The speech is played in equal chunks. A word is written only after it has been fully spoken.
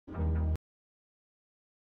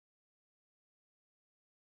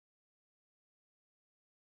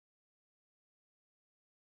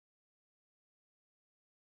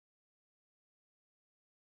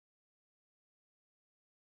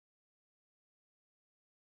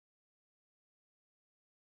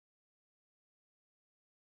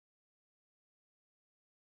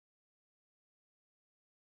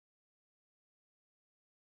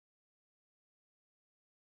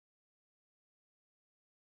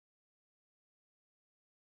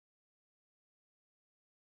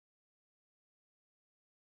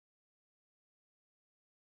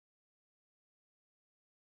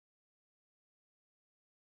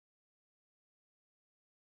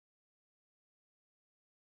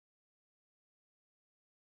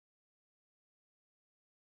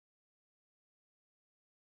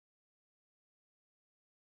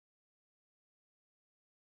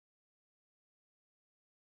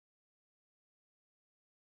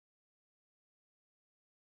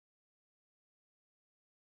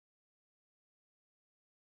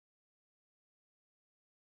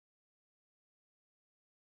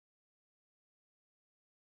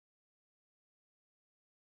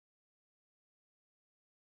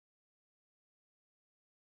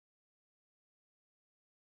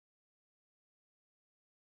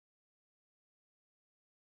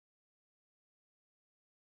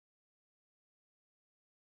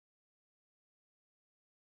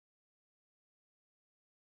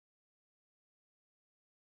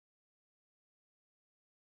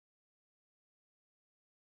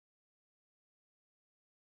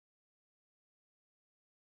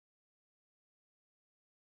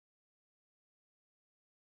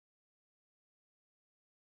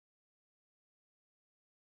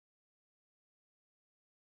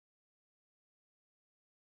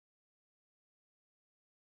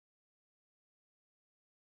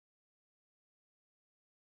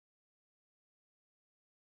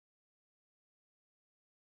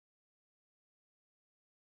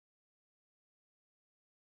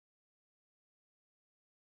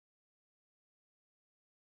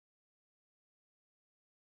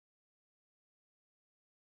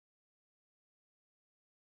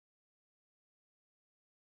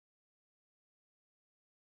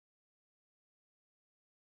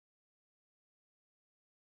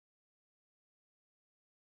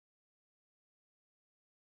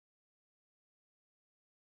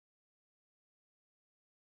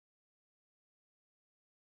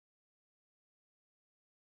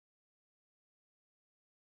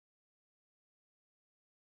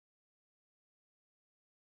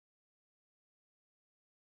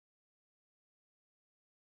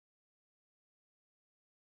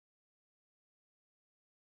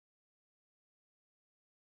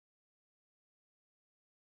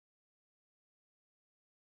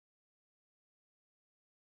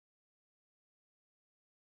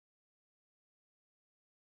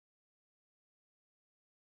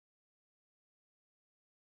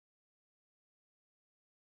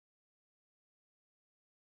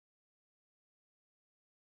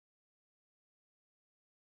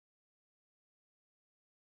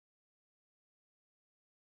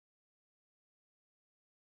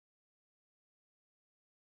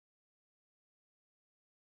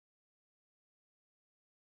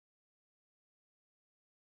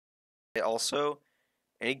Also,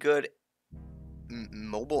 any good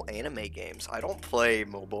mobile anime games? I don't play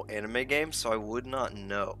mobile anime games, so I would not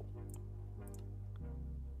know.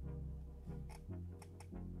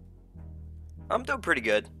 I'm doing pretty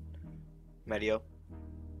good, Medio.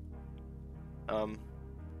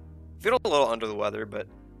 Feeling a little under the weather, but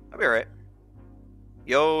I'll be alright.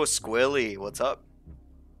 Yo, Squilly, what's up?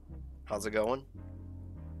 How's it going?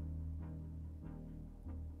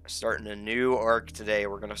 Starting a new arc today.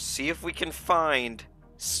 We're gonna see if we can find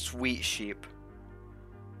Sweet Sheep.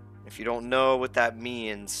 If you don't know what that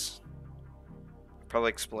means, I'll probably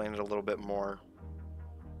explain it a little bit more.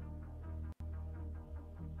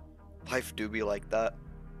 Life do be like that.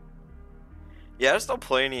 Yeah, I just don't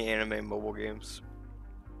play any anime mobile games.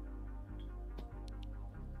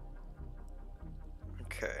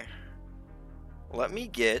 Okay. Let me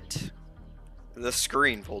get the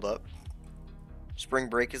screen pulled up. Spring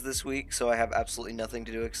break is this week, so I have absolutely nothing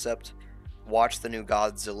to do except watch the new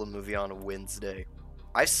Godzilla movie on Wednesday.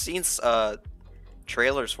 I've seen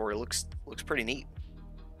trailers for it. Looks pretty neat.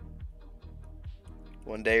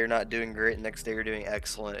 One day you're not doing great, next day you're doing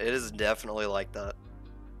excellent. It is definitely like that.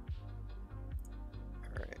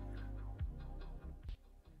 Alright.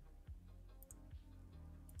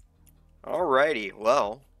 Alrighty,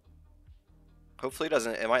 well. Hopefully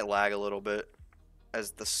it might lag a little bit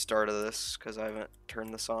as the start of this, because I haven't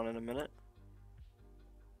turned this on in a minute.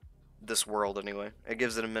 This world, anyway. It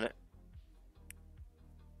gives it a minute.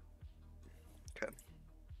 Okay.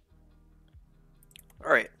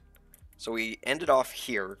 Alright. So we ended off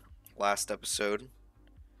here last episode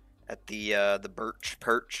at the birch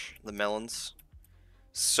perch, the melons.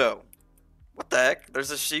 So, what the heck?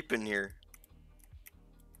 There's a sheep in here.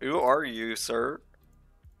 Who are you, sir?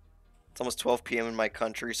 It's almost 12 p.m. in my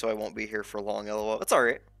country, so I won't be here for long, lol. That's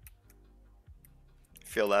alright.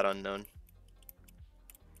 Feel that unknown.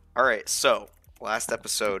 Alright, so, last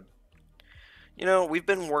episode. You know, we've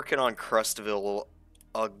been working on Crustville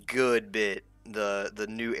a good bit. The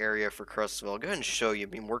new area for Crustville. I'll go ahead and show you.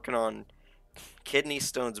 I've been working on Kidney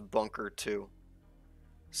Stone's bunker too.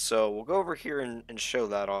 So we'll go over here and show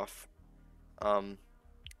that off. A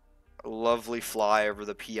lovely fly over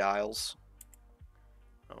the P Isles.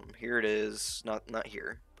 Here it is. Not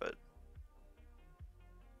here, but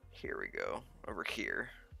here we go. Over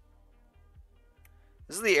here.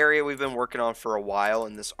 This is the area we've been working on for a while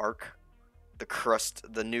in this arc.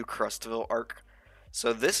 The new Crustville arc.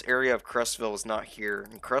 So this area of Crustville is not here.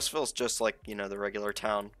 And Crustville is just like, you know, the regular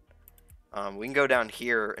town. We can go down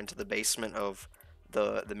here into the basement of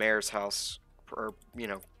the mayor's house, or, you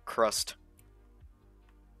know, Crust.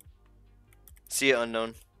 See ya,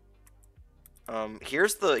 unknown.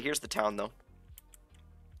 Here's the town though.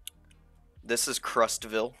 This is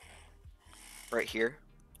Crustville. Right here.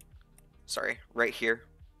 Sorry, right here.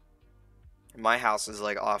 My house is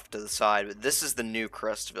like off to the side, but this is the new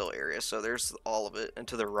Crustville area. So there's all of it. And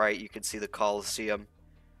to the right, you can see the Coliseum.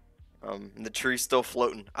 And the tree's still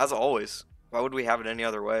floating, as always. Why would we have it any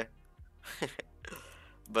other way?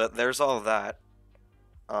 But there's all of that.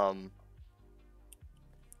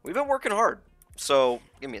 We've been working hard. So,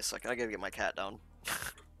 give me a second. I gotta get my cat down.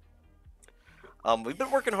 We've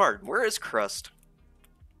been working hard. Where is Crust?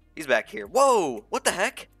 He's back here. Whoa! What the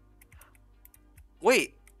heck?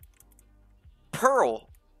 Wait. Pearl!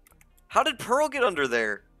 How did Pearl get under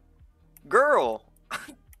there? Girl!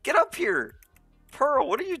 Get up here! Pearl,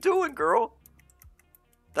 what are you doing, girl?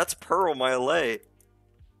 That's Pearl, my LA.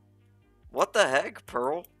 What the heck,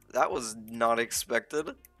 Pearl? That was not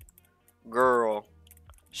expected. Girl.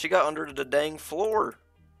 She got under the dang floor.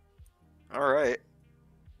 Alright.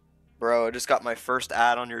 Bro, I just got my first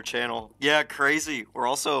ad on your channel. Yeah, crazy. We're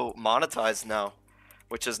also monetized now,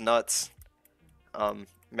 which is nuts.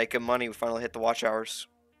 Making money. We finally hit the watch hours.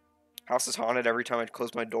 House is haunted. Every time I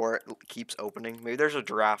close my door, it keeps opening. Maybe there's a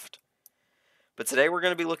draft. But today we're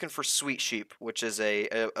going to be looking for Sweet Sheep, which is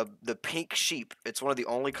the pink sheep. It's one of the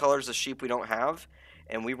only colors of sheep we don't have,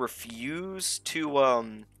 and we refuse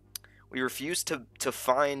to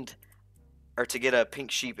find or to get a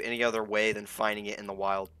pink sheep any other way than finding it in the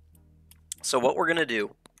wild. So what we're going to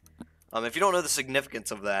do, if you don't know the significance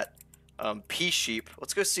of that, Pea Sheep.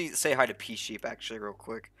 Let's go say hi to Pea Sheep actually real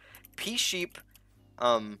quick. Pea Sheep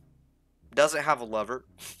doesn't have a lover,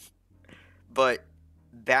 but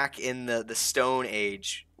back in the Stone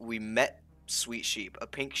Age, we met Sweet Sheep, a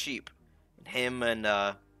pink sheep. Him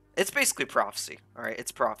and it's basically prophecy. All right,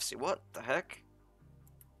 it's prophecy. What the heck?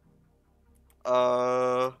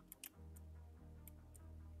 Whoa,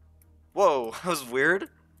 that was weird.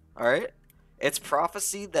 All right, it's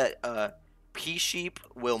prophecy that Pea Sheep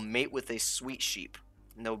will mate with a Sweet Sheep,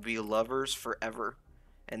 and they'll be lovers forever.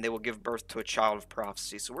 and they will give birth to a child of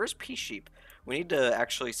prophecy. So where's Pea Sheep? We need to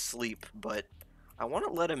actually sleep, but I want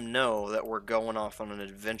to let him know that we're going off on an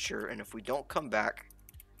adventure, and if we don't come back,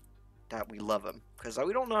 that we love him, because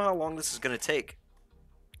we don't know how long this is going to take.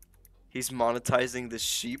 He's monetizing the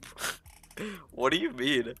sheep. What do you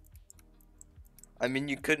mean? I mean,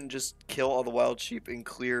 you couldn't just kill all the wild sheep and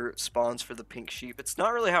clear spawns for the pink sheep. It's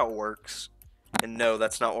not really how it works. And no,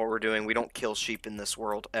 that's not what we're doing. We don't kill sheep in this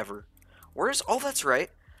world, ever. Where's... Oh, that's right.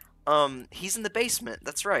 He's in the basement.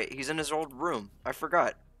 That's right. He's in his old room. I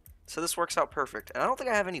forgot. So this works out perfect. And I don't think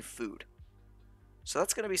I have any food. So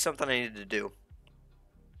that's going to be something I need to do.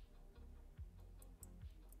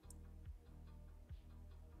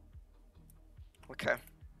 Okay.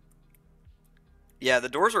 Yeah, the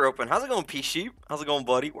doors are open. How's it going, Pea Sheep? How's it going,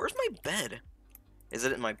 buddy? Where's my bed? Is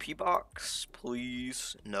it in my pea box?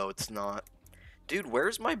 Please? No, it's not. Dude,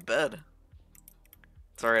 where's my bed?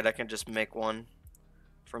 It's alright, I can just make one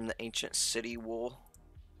from the ancient city wool.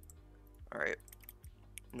 Alright.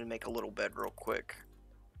 I'm gonna make a little bed real quick.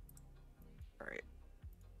 Alright.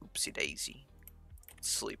 Oopsie daisy.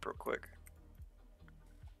 Sleep real quick.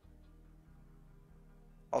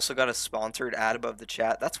 Also got a sponsored ad above the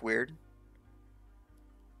chat. That's weird.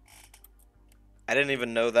 I didn't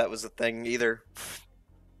even know that was a thing either.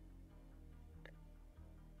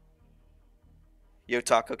 Yo,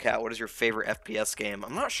 Taco Cat, what is your favorite FPS game?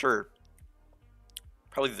 I'm not sure.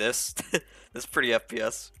 Probably this. This is pretty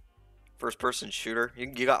FPS. First person shooter.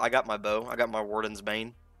 I got my bow. I got my Warden's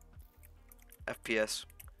Bane. FPS.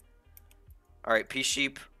 Alright, Pea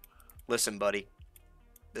Sheep. Listen, buddy.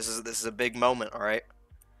 This is a big moment, alright?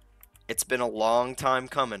 It's been a long time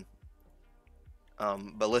coming.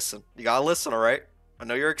 But listen. You gotta listen, alright? I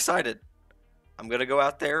know you're excited. I'm gonna go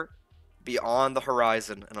out there beyond the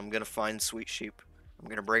horizon, and I'm gonna find Sweet Sheep. I'm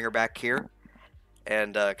gonna bring her back here.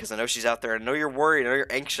 And, because I know she's out there. I know you're worried. I know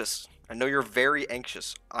you're anxious. I know you're very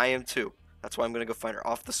anxious. I am too. That's why I'm gonna go find her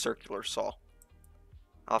off the circular saw.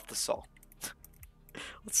 Off the saw.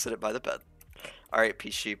 Let's sit it by the bed. Alright,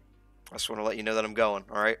 Pea Sheep. I just want to let you know that I'm going,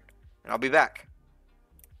 alright? And I'll be back.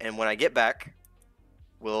 And when I get back,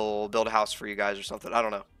 we'll build a house for you guys or something. I don't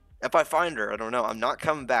know. If I find her, I don't know. I'm not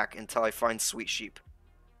coming back until I find Sweet Sheep.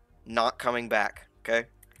 Not coming back, okay?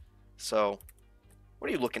 So, what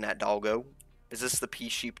are you looking at, doggo? Is this the Pea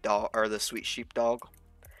Sheep dog, or the Sweet Sheep dog?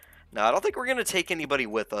 No, I don't think we're going to take anybody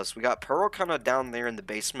with us. We got Pearl kind of down there in the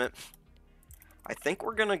basement. I think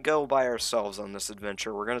we're going to go by ourselves on this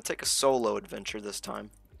adventure. We're going to take a solo adventure this time.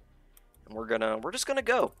 And we're just going to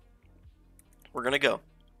go. We're going to go.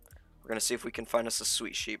 We're going to see if we can find us a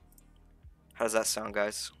Sweet Sheep. How does that sound,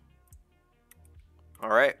 guys?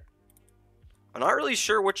 Alright. I'm not really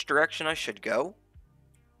sure which direction I should go.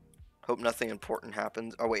 Hope nothing important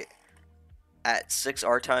happens. Oh, wait. At 6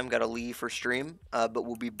 our time, gotta leave for stream. But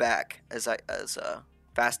we'll be back as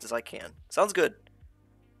fast as I can. Sounds good.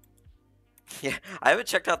 Yeah, I haven't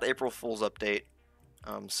checked out the April Fool's update.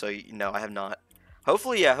 So, no, I have not.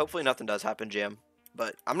 Hopefully, yeah, hopefully nothing does happen, Jam.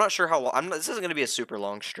 But I'm not sure how long. This isn't going to be a super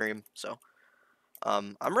long stream, so.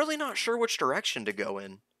 I'm really not sure which direction to go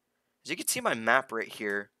in. As you can see my map right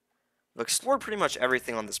here. I've explored pretty much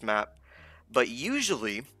everything on this map. But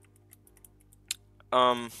usually,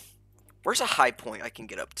 where's a high point I can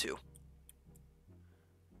get up to?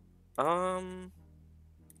 I'm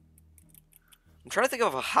trying to think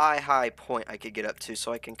of a high point I could get up to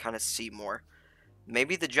so I can kind of see more.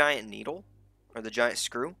 Maybe the giant needle? Or the giant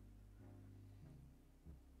screw?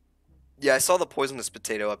 Yeah, I saw the poisonous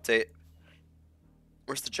potato update.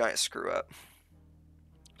 Where's the giant screw at?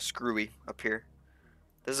 Screwy up here.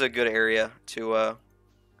 This is a good area to,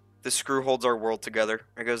 this screw holds our world together.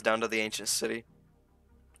 It goes down to the ancient city.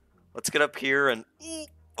 Let's get up here and...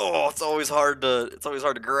 Oh, it's always hard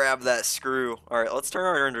to grab that screw. Alright, let's turn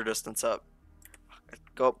our render distance up.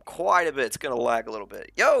 Go up quite a bit. It's gonna lag a little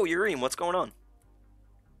bit. Yo, Ureem, what's going on?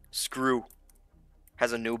 Screw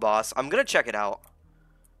has a new boss. I'm gonna check it out.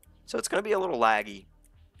 So it's gonna be a little laggy.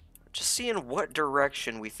 Just seeing what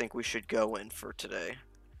direction we think we should go in for today.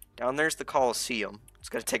 Down there's the Colosseum. It's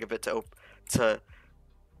gonna take a bit to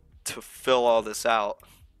fill all this out.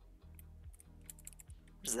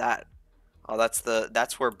 What's that? Oh,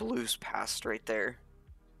 that's where Blue's passed right there.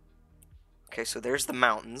 Okay, so there's the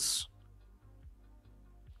mountains.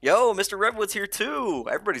 Yo, Mr. Redwood's here too!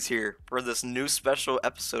 Everybody's here for this new special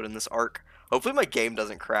episode in this arc. Hopefully my game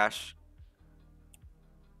doesn't crash.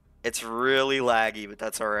 It's really laggy, but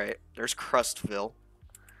that's alright. There's Crustville.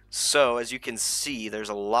 So, as you can see, there's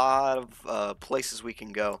a lot of places we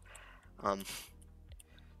can go.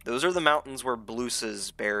 Those are the mountains where Blues is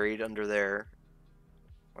buried under there.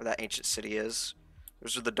 Where that ancient city is.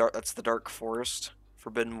 Those are that's the dark forest.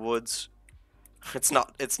 Forbidden Woods. It's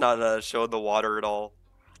not showing the water at all.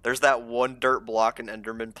 There's that one dirt block an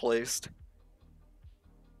Enderman placed.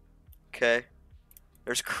 Okay.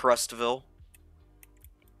 There's Crustville.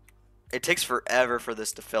 It takes forever for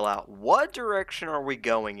this to fill out. What direction are we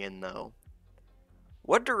going in, though?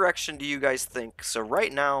 What direction do you guys think? So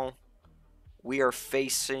right now, we are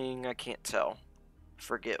facing... I can't tell.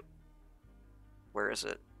 Forget. Where is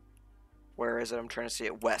it? Where is it? I'm trying to see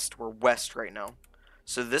it. West. We're west right now.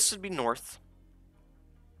 So this would be north.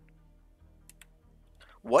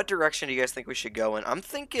 What direction do you guys think we should go in? I'm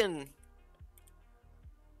thinking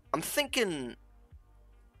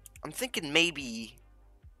maybe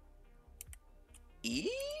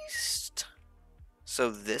east?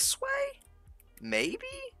 So this way? Maybe?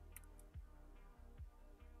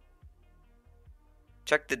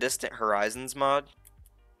 Check the Distant Horizons mod.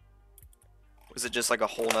 Was it just like a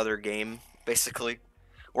whole nother game, basically?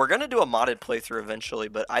 We're gonna do a modded playthrough eventually,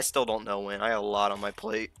 but I still don't know when. I have a lot on my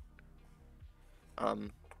plate.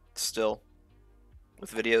 Still.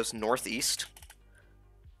 With videos northeast.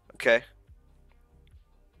 Okay.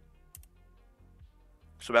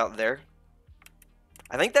 So about there.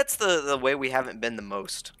 I think that's the way we haven't been the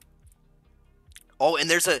most. Oh, and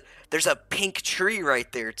there's a pink tree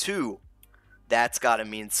right there too. That's gotta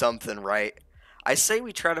mean something, right? I say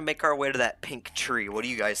we try to make our way to that pink tree. What do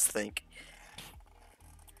you guys think?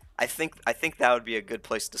 I think that would be a good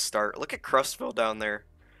place to start. Look at Crustville down there.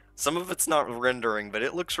 Some of it's not rendering, but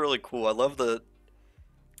it looks really cool. I love the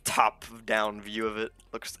top-down view of it.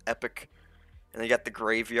 Looks epic. And then you got the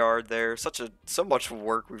graveyard there. So much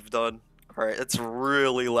work we've done. Alright, it's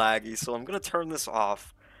really laggy, so I'm gonna turn this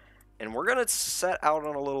off. And we're gonna set out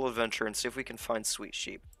on a little adventure and see if we can find Sweet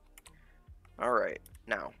Sheep. Alright,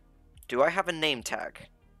 now, do I have a name tag?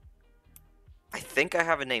 I think I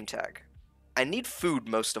have a name tag. I need food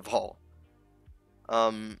most of all.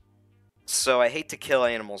 So I hate to kill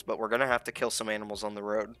animals, but we're gonna have to kill some animals on the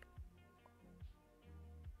road.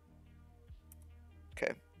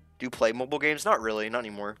 Okay. Do you play mobile games? Not really, not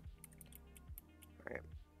anymore. Alright.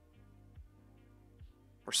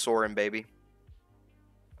 We're soaring, baby.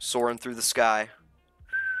 Soaring through the sky.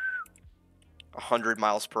 100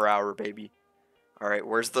 miles per hour, baby. Alright,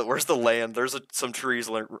 where's the land? There's some trees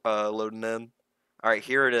loading in. Alright,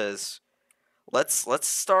 here it is. Let's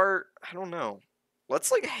start, I don't know. Let's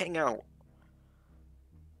like hang out.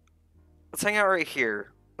 Let's hang out right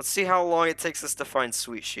here. Let's see how long it takes us to find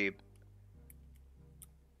Sweet Sheep.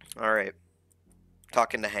 Alright.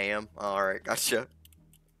 Talking to Ham. Alright, gotcha.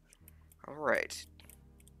 Alright.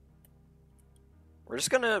 We're just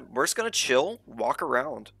gonna chill, walk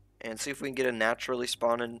around, and see if we can get a naturally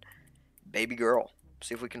spawning baby girl.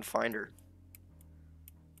 See if we can find her.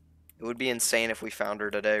 It would be insane if we found her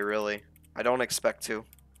today, really. I don't expect to.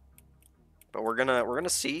 But we're gonna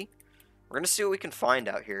see. We're gonna see what we can find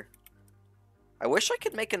out here. I wish I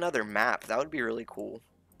could make another map. That would be really cool.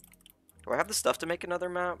 Do I have the stuff to make another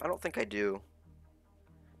map? I don't think I do.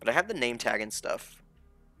 But I have the name tag and stuff.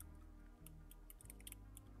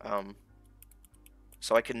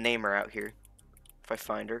 So I can name her out here if I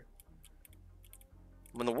find her.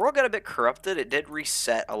 When the world got a bit corrupted, it did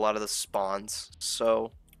reset a lot of the spawns.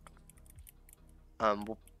 So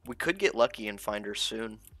we could get lucky and find her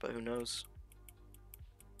soon, but who knows?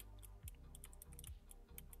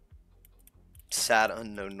 Sad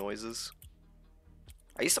unknown noises.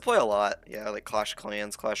 I used to play a lot. Yeah, like Clash of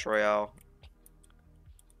Clans, Clash Royale.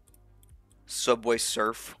 Subway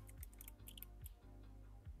Surf.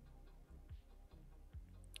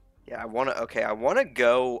 Yeah, I wanna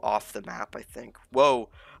go off the map, I think. Whoa,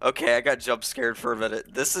 okay, I got jump scared for a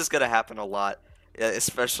minute. This is gonna happen a lot. Yeah,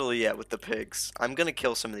 especially, yeah, with the pigs. I'm gonna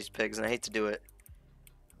kill some of these pigs, and I hate to do it.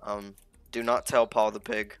 Do not tell Paul the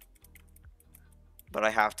pig. But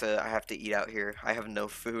I have to eat out here. I have no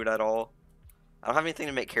food at all. I don't have anything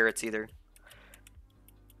to make carrots either.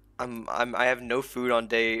 I have no food on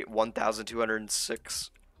day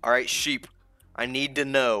 1206. Alright, sheep. I need to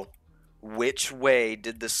know, which way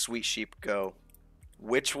did the Sweet Sheep go?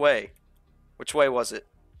 Which way? Which way was it?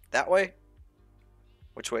 That way?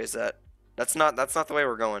 Which way is that? That's not the way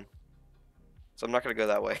we're going. So I'm not gonna go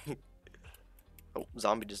that way. Oh,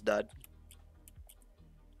 zombie just died.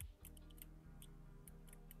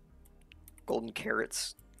 Golden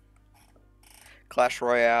carrots. Clash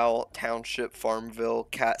Royale, Township, Farmville,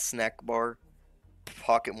 Cat Snack Bar,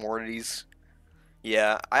 Pocket Mortys.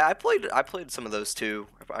 Yeah, I played some of those too.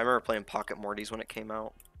 I remember playing Pocket Mortys when it came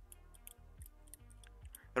out.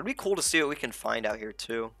 It'd be cool to see what we can find out here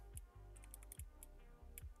too.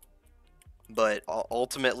 But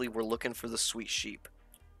ultimately, we're looking for the Sweet Sheep.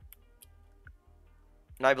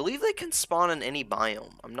 And I believe they can spawn in any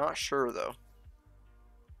biome. I'm not sure, though.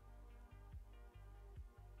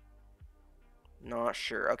 Not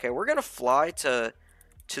sure. Okay, we're gonna fly to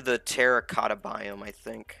the terracotta biome, I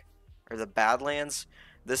think. Or the Badlands.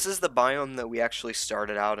 This is the biome that we actually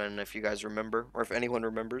started out in, if you guys remember. Or if anyone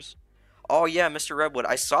remembers. Oh, yeah, Mr. Redwood.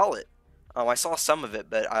 I saw it. I saw some of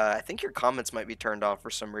it, but I think your comments might be turned off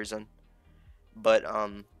for some reason. But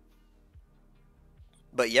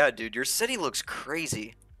yeah, dude, your city looks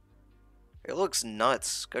crazy. It looks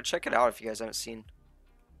nuts. Go check it out if you guys haven't seen.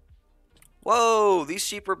 Whoa, these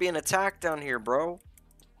sheep are being attacked down here, bro.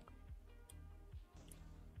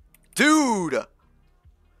 Dude!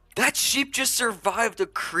 That sheep just survived a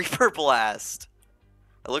creeper blast.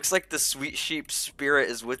 It looks like the sweet sheep spirit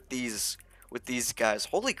is with these guys.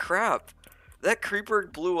 Holy crap. That creeper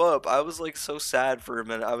blew up. I was like so sad for a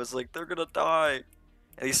minute. I was like, they're gonna die.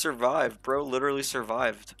 And he survived, bro. Literally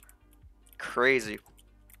survived. Crazy.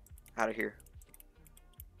 Out of here.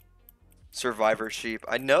 Survivor sheep.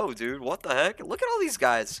 I know, dude. What the heck? Look at all these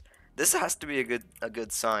guys. This has to be a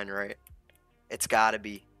good sign, right? It's gotta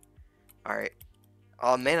be. Alright.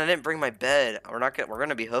 Oh man, I didn't bring my bed. We're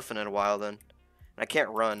gonna be hoofing in a while then. And I can't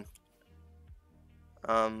run.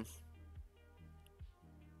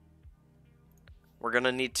 We're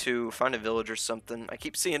gonna need to find a village or something. I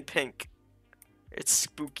keep seeing pink. It's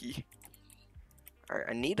spooky. Alright,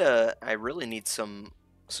 I really need some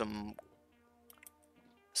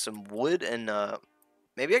wood and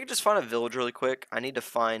maybe I could just find a village really quick. I need to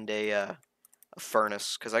find a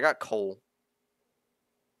furnace because I got coal.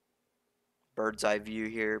 Bird's eye view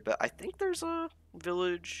here, but I think there's a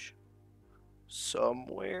village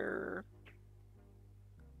somewhere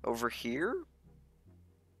over here.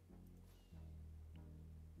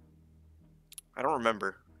 I don't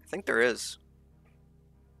remember. I think there is.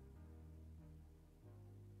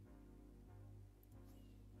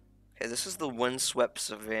 Okay, this is the windswept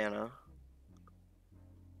savanna.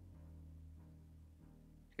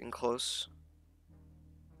 Getting close.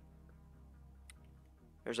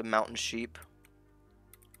 There's a mountain sheep.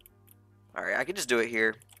 Alright, I can just do it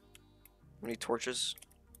here. Any torches?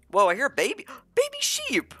 Whoa, I hear a baby. Baby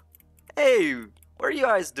sheep! Hey, what are you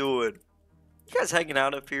guys doing? You guys hanging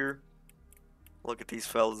out up here? Look at these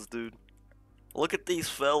fellas, dude. Look at these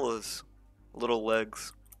fellas. Little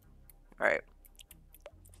legs. Alright.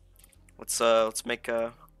 Let's make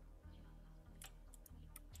a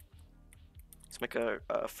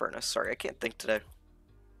furnace. Sorry, I can't think today.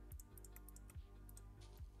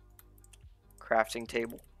 Crafting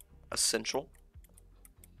table. Essential.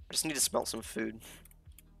 I just need to smelt some food.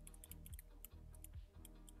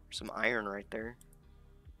 There's some iron right there.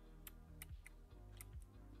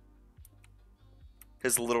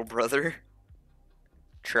 His little brother.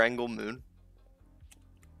 Triangle moon.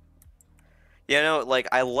 You know, like,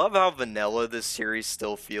 I love how vanilla this series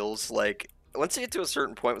still feels. Like, once you get to a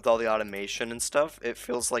certain point with all the automation and stuff, it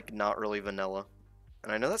feels like not really vanilla.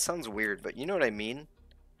 And I know that sounds weird, but you know what I mean?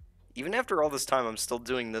 Even after all this time, I'm still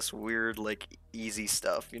doing this weird, like, easy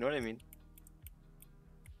stuff. You know what I mean?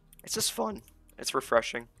 It's just fun. It's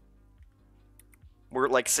refreshing. We're,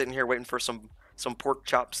 like, sitting here waiting for some pork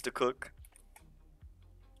chops to cook.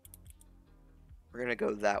 We're gonna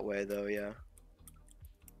go that way, though, yeah.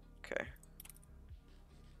 Okay.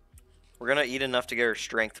 We're gonna eat enough to get our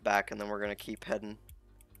strength back, and then we're gonna keep heading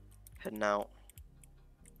out.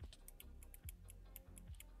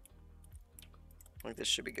 I think this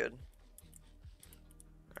should be good.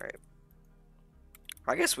 Alright.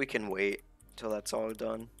 I guess we can wait till that's all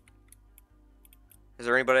done. Is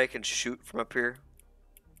there anybody I can shoot from up here?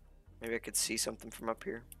 Maybe I could see something from up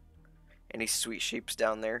here. Any sweet sheeps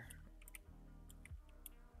down there?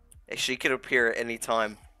 She could appear at any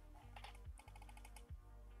time.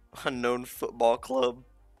 Unknown football club.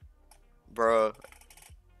 Bruh.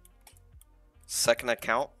 Second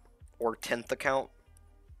account? Or 10th account?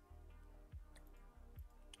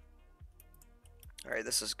 Alright,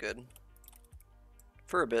 this is good.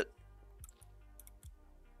 For a bit.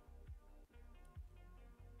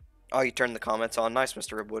 Oh, you turned the comments on. Nice,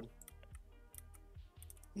 Mr. Ribwood.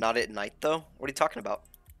 Not at night, though? What are you talking about?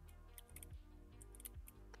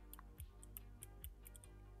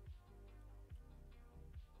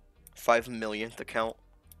 $5 millionth account.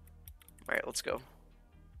 Alright, let's go.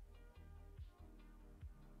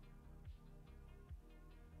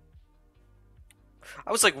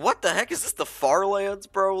 I was like, what the heck? Is this the Farlands,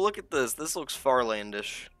 bro? Look at this. This looks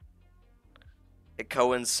Farlandish. It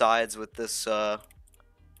coincides with this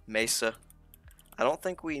mesa. I don't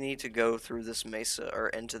think we need to go through this mesa or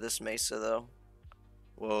into this mesa, though.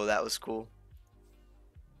 Whoa, that was cool.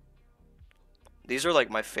 These are like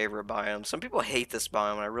my favorite biomes. Some people hate this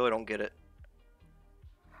biome, and I really don't get it.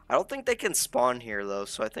 I don't think they can spawn here though,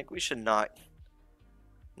 so I think we should not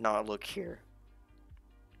look here.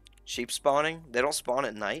 Sheep spawning? They don't spawn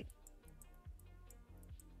at night?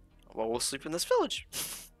 Well, we'll sleep in this village.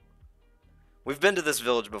 We've been to this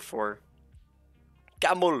village before.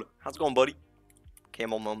 Camel! How's it going, buddy?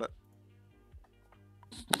 Camel moment.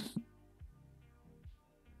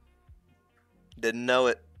 Didn't know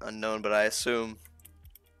it. Unknown, but I assume.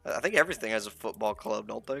 I think everything has a football club,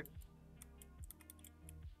 don't they?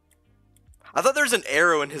 I thought there's an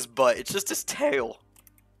arrow in his butt. It's just his tail.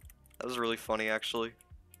 That was really funny, actually.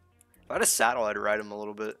 If I had a saddle, I'd ride him a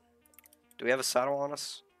little bit. Do we have a saddle on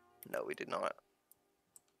us? No, we did not.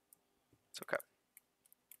 It's okay.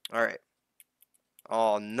 Alright.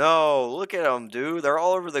 Oh, no. Look at them, dude. They're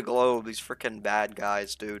all over the globe. These freaking bad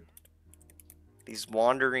guys, dude. These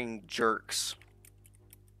wandering jerks.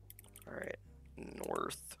 Alright.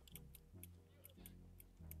 North.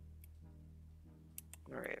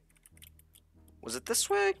 Alright. Was it this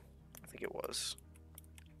way? I think it was.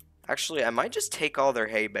 Actually, I might just take all their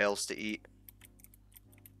hay bales to eat.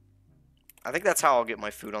 I think that's how I'll get my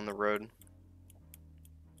food on the road.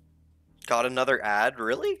 Got another ad?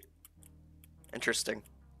 Really? Interesting.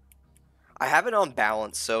 I have it on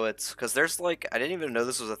balance, so it's... Because there's like... I didn't even know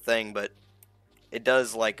this was a thing, but... It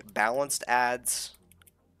does like balanced ads.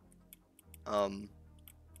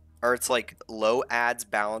 Or it's like low ads,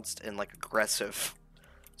 balanced, and like aggressive.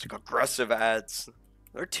 It's like aggressive ads.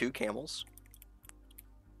 There are 2 camels.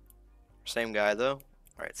 Same guy, though.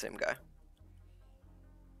 Alright, same guy.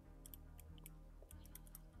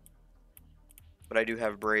 But I do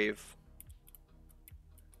have Brave.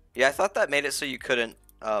 Yeah, I thought that made it so you couldn't,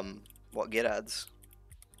 get ads.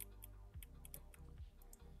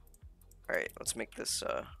 Alright, let's make this,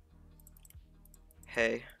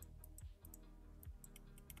 hay.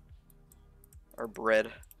 Or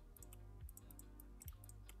bread.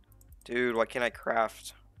 Dude, why can't I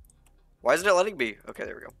craft? Why isn't it letting me? Okay,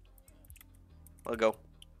 there we go. Let's go.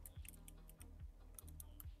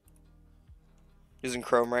 Using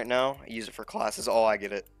Chrome right now. I use it for classes. Oh, I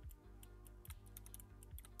get it.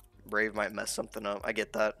 Brave might mess something up. I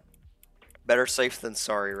get that. Better safe than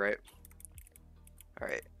sorry, right?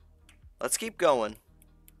 Alright. Let's keep going.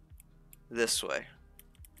 This way.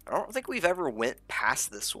 I don't think we've ever went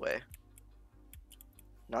past this way.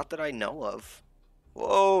 Not that I know of.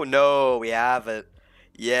 Whoa, no, we haven't.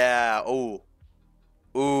 Yeah, oh.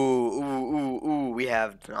 Ooh, we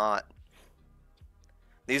have not.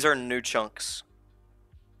 These are new chunks.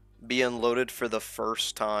 Being loaded for the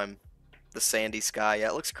first time. The sandy sky. Yeah,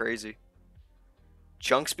 it looks crazy.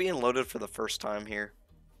 Chunks being loaded for the first time here.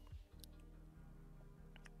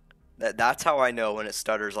 That's how I know when it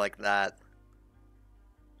stutters like that.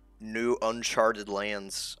 New uncharted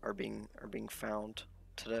lands are being found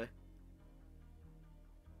today.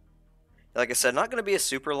 Like I said, not going to be a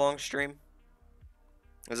super long stream.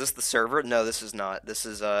 Is this the server? No, this is not. This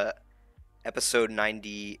is episode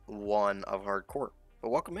 91 of Hardcore. But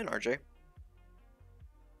welcome in, RJ.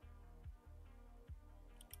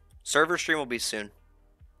 Server stream will be soon.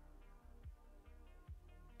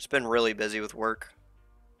 Just been really busy with work.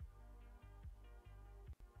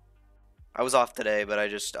 I was off today, but I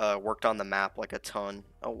just worked on the map like a ton.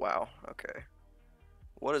 Oh, wow. Okay.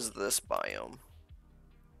 What is this biome?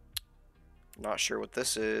 Not sure what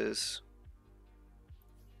this is.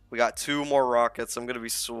 We got 2 more rockets. I'm going to be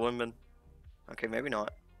swimming. Okay, maybe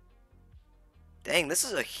not. Dang, this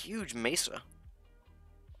is a huge mesa.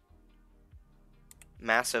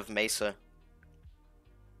 Massive mesa.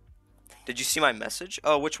 Did you see my message?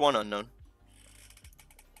 Oh, which one, unknown?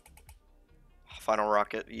 Final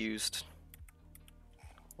rocket used.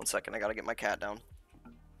 1 second, I gotta get my cat down.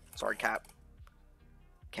 Sorry, cat.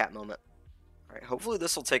 Cat moment. Alright, hopefully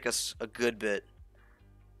this will take us a good bit.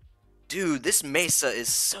 Dude, this mesa is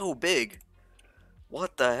so big.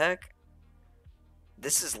 What the heck?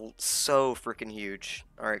 This is so freaking huge.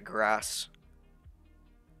 Alright, grass.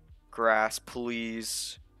 Grass,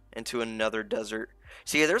 please. Into another desert.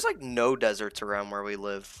 See, there's like no deserts around where we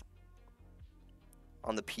live.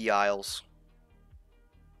 On the P Isles.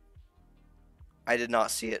 I did not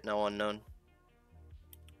see it, no unknown.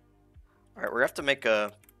 Alright, we're gonna have to make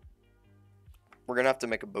a... We're gonna have to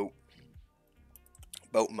make a boat.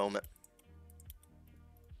 Boat moment.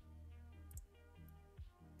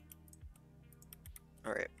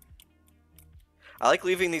 Alright. I like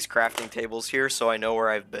leaving these crafting tables here so I know where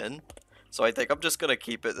I've been. So I think I'm just gonna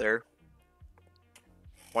keep it there.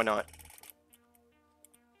 Why not?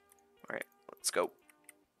 Alright, let's go.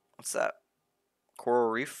 What's that? Coral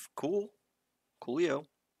reef? Cool. Coolio.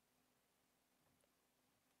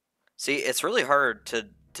 See, it's really hard to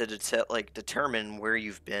determine where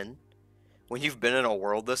you've been when you've been in a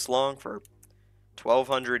world this long for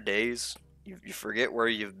 1,200 days. You forget where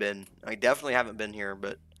you've been. I definitely haven't been here,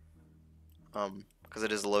 but because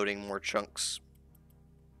it is loading more chunks.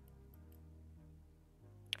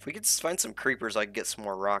 If we could find some creepers, I could get some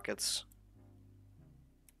more rockets.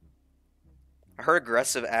 I heard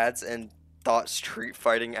aggressive ads and thought street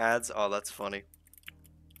fighting ads. Oh, that's funny.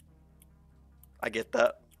 I get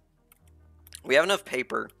that. We have enough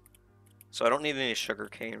paper, so I don't need any sugar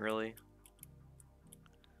cane, really.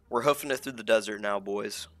 We're hoofing it through the desert now,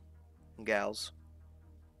 boys and gals.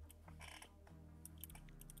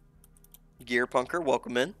 Gear Punker,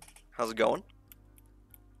 welcome in. How's it going?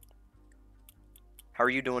 How are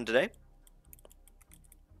you doing today?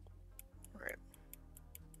 Alright.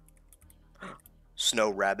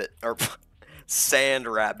 Snow rabbit, or sand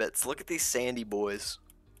rabbits. Look at these sandy boys.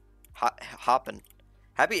 Hopping.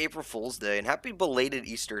 Happy April Fool's Day, and happy belated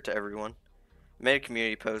Easter to everyone. I made a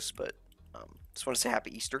community post, but just want to say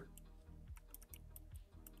happy Easter.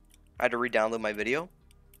 I had to re-download my video.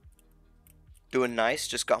 Doing nice,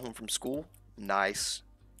 just got home from school. Nice.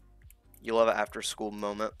 You love an after school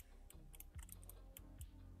moment.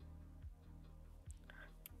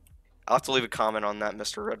 I'll have to leave a comment on that,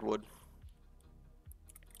 Mr. Redwood.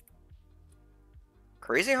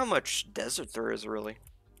 Crazy how much desert there is, really.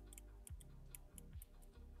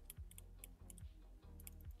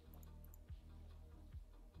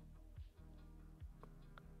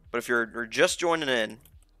 But if you're just joining in,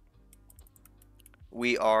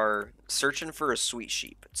 we are searching for a sweet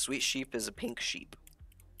sheep. Sweet sheep is a pink sheep.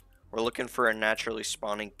 We're looking for a naturally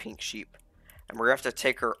spawning pink sheep. And we're going to have to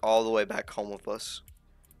take her all the way back home with us.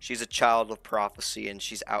 She's a child of prophecy, and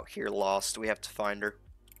she's out here lost. We have to find her.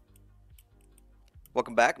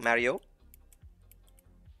 Welcome back, Mario.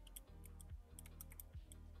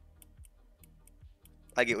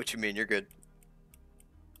 I get what you mean. You're good.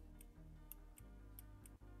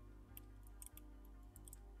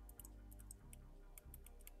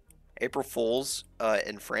 April Fools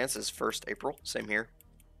in France is 1st April. Same here.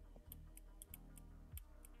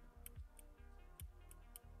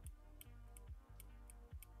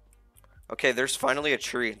 Okay, there's finally a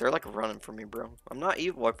tree. They're like running from me, bro. I'm not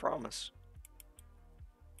evil, I promise.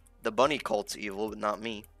 The bunny cult's evil, but not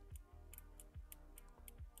me.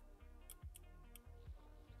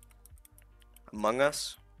 Among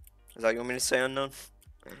Us? Is that what you want me to say, unknown?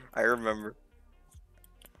 I remember.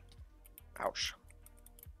 Ouch.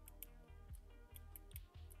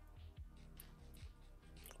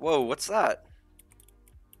 Whoa, what's that?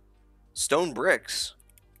 Stone bricks.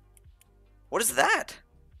 What is that?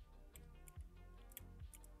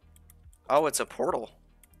 Oh, it's a portal.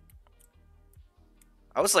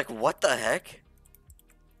 I was like, what the heck?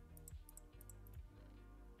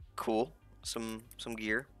 Cool. Some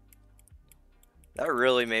gear. That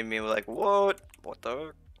really made me like, what? What the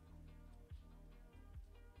heck?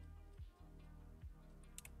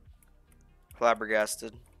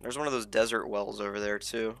 Flabbergasted. There's one of those desert wells over there,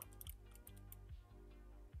 too.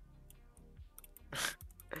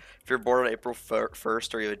 If you're born on April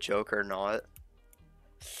 1st, are you a joke or not?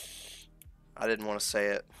 I didn't want to say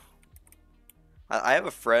it. I have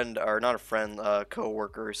a friend, or not a friend, a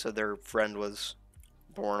co-worker who said their friend was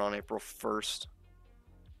born on April 1st.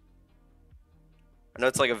 I know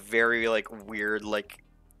it's like a very like weird, like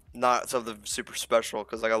not something super special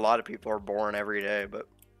because like a lot of people are born every day, but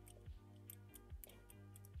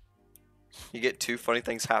you get 2 funny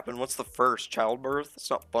things happen. What's the first? Childbirth? It's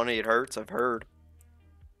not funny, it hurts, I've heard.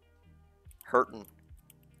 Hurting.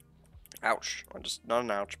 Ouch. Just not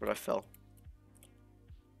an ouch, but I fell.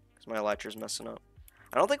 Because my elytra's messing up.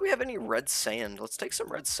 I don't think we have any red sand. Let's take some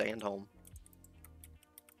red sand home.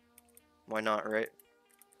 Why not, right?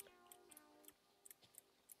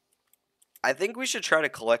 I think we should try to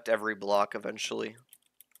collect every block eventually.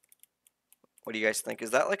 What do you guys think?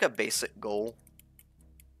 Is that like a basic goal?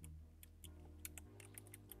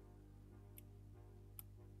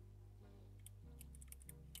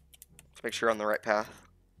 Let's make sure we're on the right path.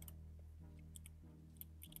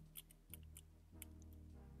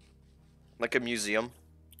 Like a museum.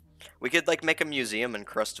 We could like make a museum in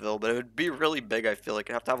Crustville, but it would be really big, I feel like.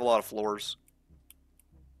 It'd have to have a lot of floors.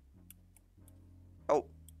 Oh.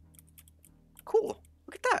 Cool.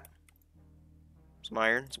 Look at that. Some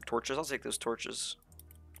iron, some torches. I'll take those torches.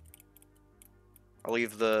 I'll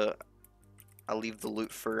leave the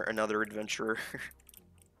loot for another adventurer.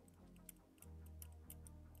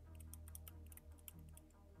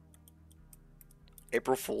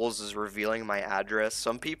 April Fool's is revealing my address.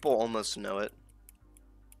 Some people almost know it.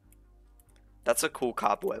 That's a cool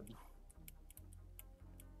cobweb.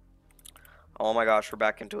 Oh my gosh, we're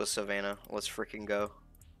back into a savanna. Let's freaking go.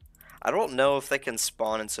 I don't know if they can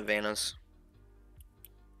spawn in savannas.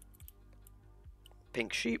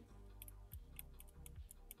 Pink sheep.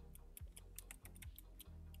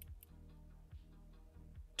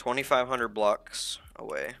 $2,500 blocks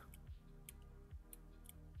away.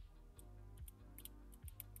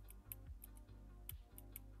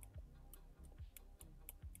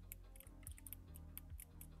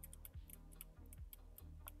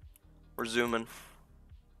 We're zooming.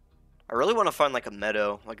 I really want to find like a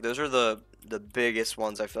meadow. Like those are the biggest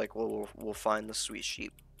ones. I feel like we'll find the sweet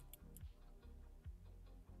sheep.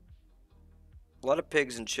 A lot of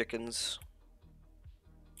pigs and chickens.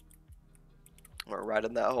 We're right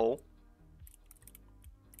in that hole.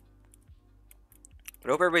 But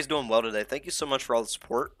I hope everybody's doing well today. Thank you so much for all the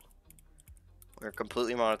support. We're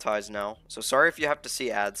completely monetized now. So sorry if you have to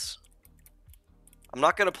see ads. I'm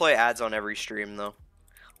not going to play ads on every stream though.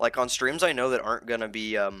 Like on streams I know that aren't going to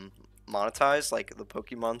be monetized, like the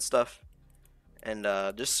Pokemon stuff. And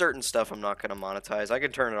just certain stuff I'm not going to monetize. I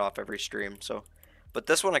can turn it off every stream. So, but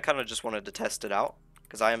this one I kind of just wanted to test it out.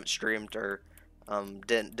 Because I haven't streamed or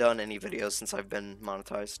done any videos since I've been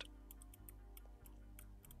monetized.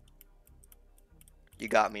 You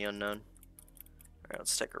got me, unknown. Alright,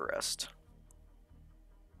 let's take a rest.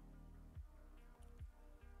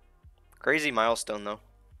 Crazy milestone, though.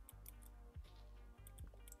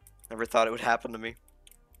 Never thought it would happen to me.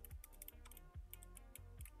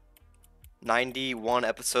 91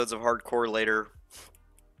 episodes of hardcore later.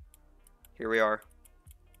 Here we are.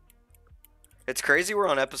 It's crazy we're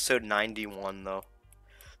on episode 91, though.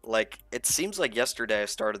 Like, it seems like yesterday I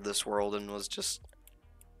started this world and was just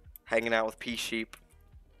hanging out with pea sheep.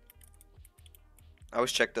 I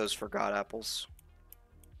always check those for god apples.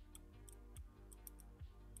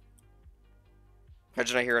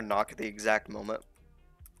 Imagine I hear a knock at the exact moment.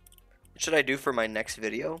 What should I do for my next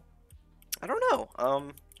video? I don't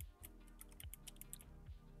know.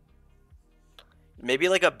 Maybe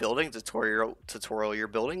like a building tutorial. Your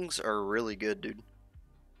buildings are really good, dude.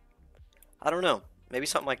 I don't know. Maybe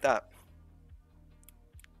something like that.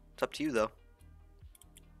 It's up to you, though.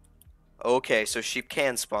 Okay, so sheep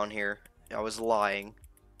can spawn here. I was lying.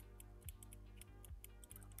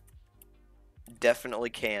 Definitely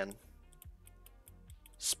can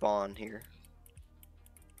spawn here.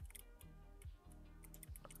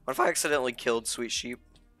 What if I accidentally killed sweet sheep?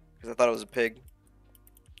 Because I thought it was a pig.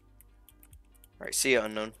 Alright, see ya,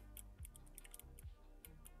 unknown.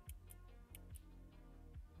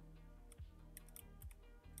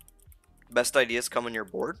 Best ideas come when you're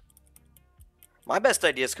bored? My best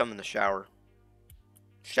ideas come in the shower.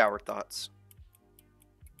 Shower thoughts.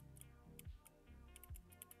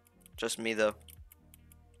 Just me, though.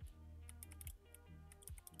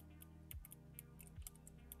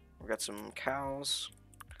 We got some cows.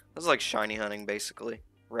 This is like shiny hunting, basically.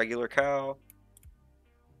 Regular cow.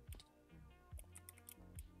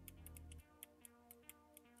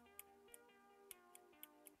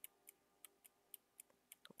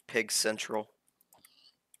 Pig Central.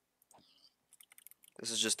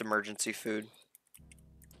 This is just emergency food.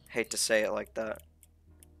 Hate to say it like that.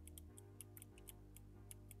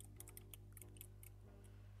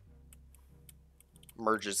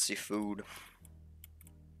 Emergency food.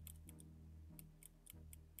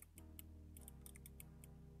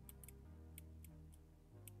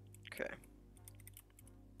 Okay.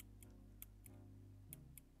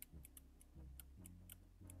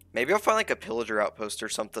 Maybe I'll find like a pillager outpost or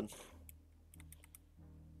something.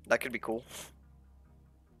 That could be cool.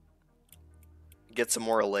 Get some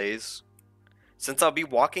more allays. Since I'll be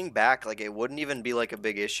walking back, like it wouldn't even be like a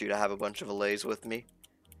big issue to have a bunch of allays with me.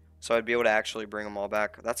 So I'd be able to actually bring them all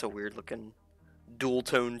back. That's a weird looking dual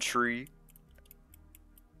tone tree.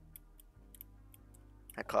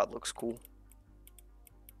 That cloud looks cool.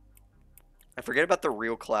 I forget about the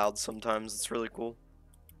real clouds sometimes. It's really cool.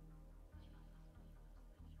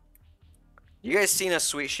 You guys seen a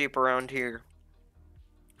sweet sheep around here?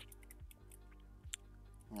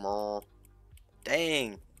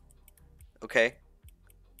 Dang. Okay.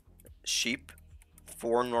 Sheep.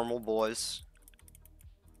 4 normal boys.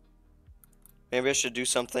 Maybe I should do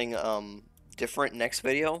something different next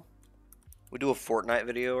video. We do a Fortnite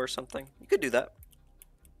video or something. You could do that.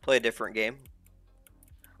 Play a different game.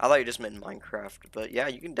 I thought you just meant Minecraft, but yeah,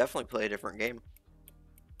 you can definitely play a different game.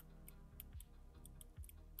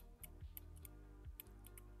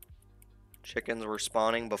 Chickens were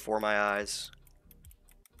spawning before my eyes.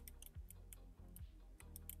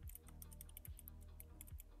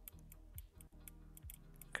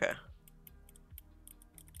 Okay.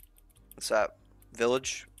 What's that?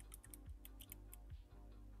 Village?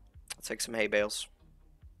 Let's take some hay bales.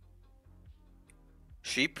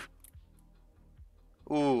 Sheep.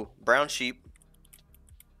 Ooh, brown sheep.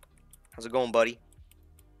 How's it going, buddy?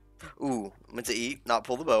 Ooh, meant to eat, not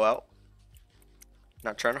pull the bow out.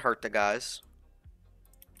 Not trying to hurt the guys.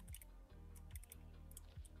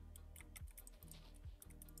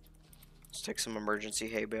 Let's take some emergency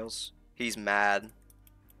hay bales. He's mad.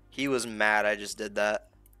 He was mad I just did that.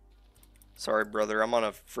 Sorry, brother. I'm on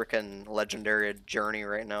a freaking legendary journey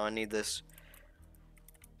right now. I need this.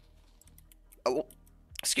 Oh,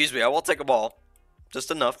 excuse me. I will take a ball. Just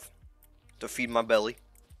enough to feed my belly.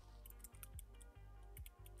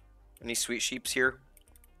 Any sweet sheeps here?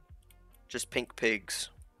 Just pink pigs.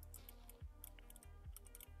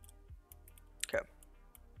 Okay.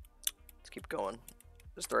 Let's keep going.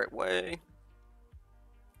 This the right way.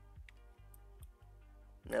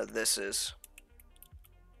 No, this is.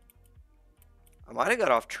 I might have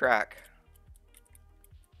got off track.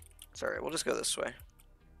 Sorry, we'll just go this way.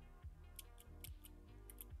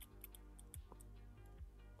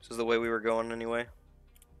 This is the way we were going anyway.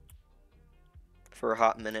 For a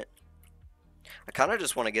hot minute. I kind of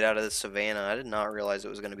just want to get out of this savannah. I did not realize it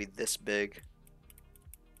was going to be this big.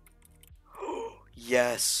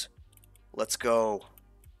 Yes. Let's go.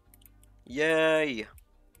 Yay.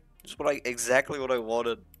 Just exactly what I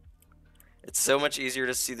wanted. It's so much easier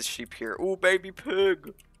to see the sheep here. Ooh, baby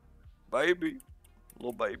pig. Baby.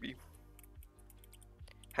 Little baby.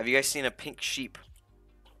 Have you guys seen a pink sheep?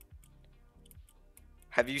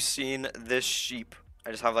 Have you seen this sheep? I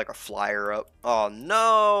just have like a flyer up. Oh,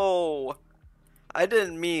 no. I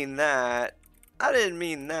didn't mean that. I didn't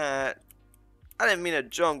mean that. I didn't mean a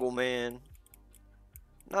jungle, man.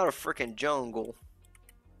 Not a freaking jungle.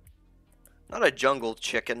 Not a jungle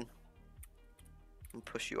chicken. I'm gonna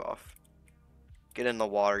push you off. Get in the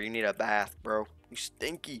water. You need a bath, bro. You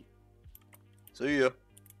stinky. See ya.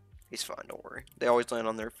 He's fine, don't worry. They always land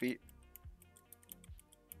on their feet.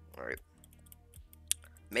 Alright.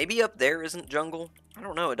 Maybe up there isn't jungle. I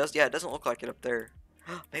don't know. It does. Yeah, it doesn't look like it up there.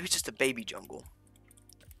 Maybe it's just a baby jungle.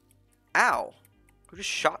 Ow. Who just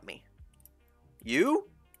shot me? You?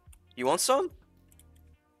 You want some?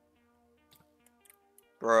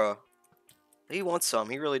 Bruh. He wants some.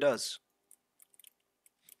 He really does.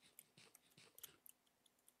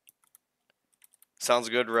 Sounds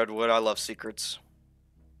good, Redwood. I love secrets.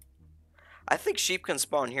 I think sheep can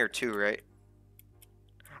spawn here too, right?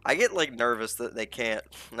 I get like nervous that they can't.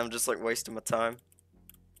 And I'm just like wasting my time.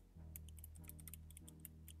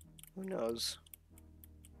 Who knows?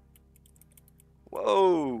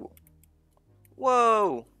 Whoa.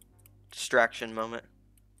 Whoa. Distraction moment.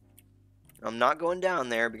 I'm not going down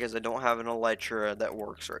there because I don't have an elytra that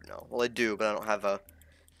works right now. Well, I do, but I don't have a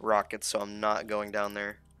rocket, so I'm not going down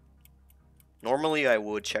there. Normally, I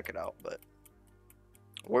would check it out, but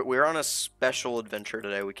we're on a special adventure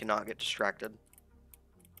today. We cannot get distracted.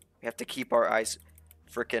 We have to keep our eyes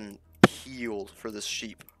freaking peeled for this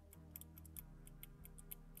sheep.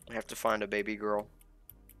 I have to find a baby girl.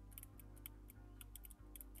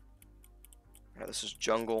 Yeah, this is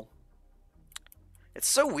jungle. It's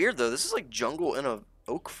so weird, though. This is like jungle in a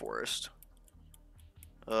oak forest.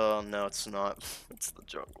 Oh, no, it's not. It's the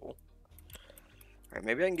jungle. Alright,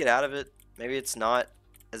 maybe I can get out of it. Maybe it's not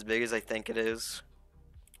as big as I think it is.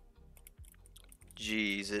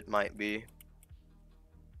 Jeez, it might be.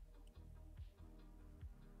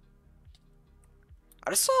 I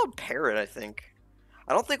just saw a parrot, I think.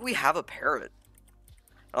 I don't think we have a parrot.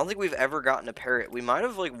 I don't think we've ever gotten a parrot. We might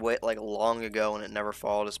have like wait like long ago and it never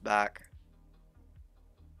followed us back.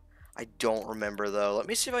 I don't remember though. Let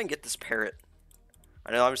me see if I can get this parrot.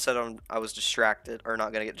 I know I said I was distracted or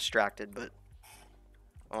not gonna get distracted, but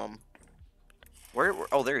where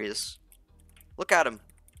oh, there he is. Look at him.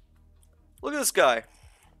 Look at this guy.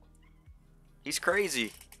 He's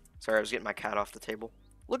crazy. Sorry, I was getting my cat off the table.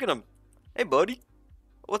 Look at him. Hey, buddy.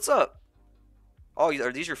 What's up? Oh,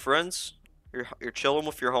 are these your friends? You're chilling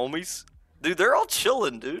with your homies? Dude, they're all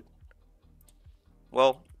chilling, dude.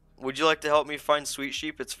 Well, would you like to help me find sweet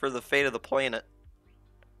sheep? It's for the fate of the planet.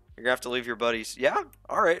 You're gonna have to leave your buddies. Yeah?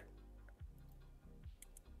 Alright.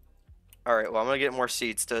 Alright, well, I'm gonna get more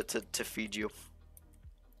seeds to feed you.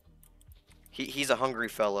 He's a hungry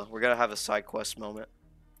fella. We're gonna have a side quest moment.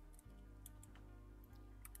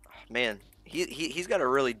 Oh, man, he's got a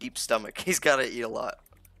really deep stomach. He's gotta eat a lot.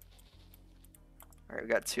 Alright, we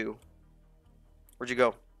got 2. Where'd you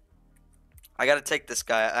go? I gotta take this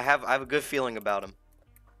guy. I have a good feeling about him.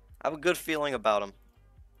 I have a good feeling about him.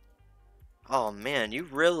 Oh man, you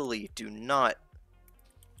really do not.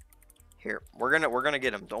 Here, we're gonna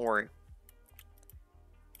get him. Don't worry.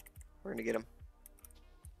 We're gonna get him.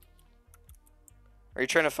 Are you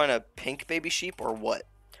trying to find a pink baby sheep or what?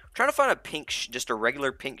 I'm trying to find a pink, just a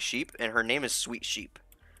regular pink sheep, and her name is Sweet Sheep.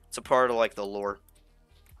 It's a part of like the lore.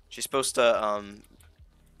 She's supposed to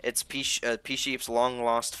it's P Sheep's long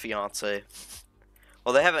lost fiance.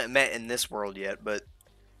 Well, they haven't met in this world yet, but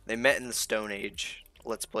they met in the Stone Age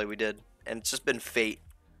Let's Play we did, and it's just been fate.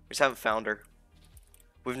 We just haven't found her.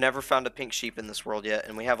 We've never found a pink sheep in this world yet,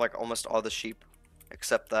 and we have like almost all the sheep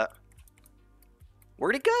except that.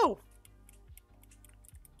 Where'd he go?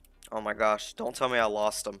 Oh my gosh, don't tell me I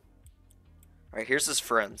lost him. Alright, here's his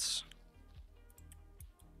friends.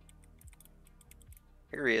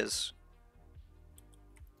 Here he is.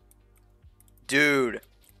 Dude.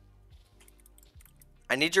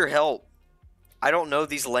 I need your help. I don't know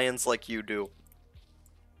these lands like you do.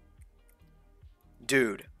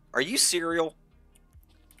 Dude, are you serial?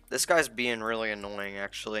 This guy's being really annoying,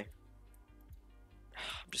 actually.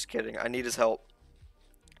 I'm just kidding. I need his help.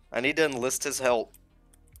 I need to enlist his help.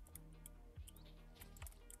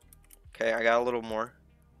 Okay, I got a little more.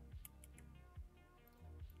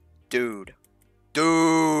 Dude.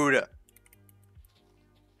 Dude!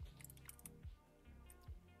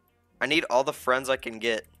 I need all the friends I can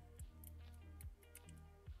get.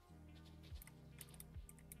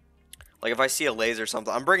 Like, if I see a laser or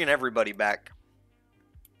something, I'm bringing everybody back.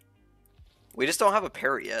 We just don't have a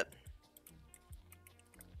parrot yet.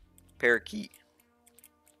 Parakeet.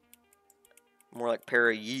 More like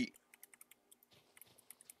para-yeet.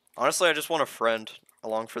 Honestly, I just want a friend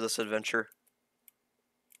along for this adventure.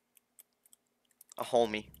 A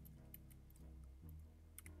homie.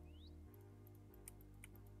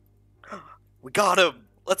 We got him!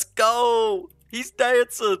 Let's go! He's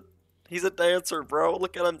dancing! He's a dancer, bro.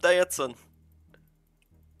 Look at him dancing.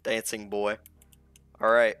 Dancing boy.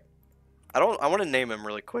 Alright. I want to name him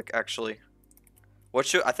really quick, actually.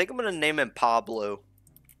 I think I'm going to name him Pablo.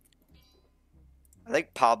 I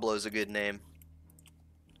think Pablo's a good name.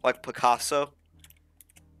 Like Picasso.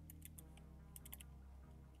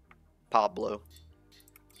 Pablo.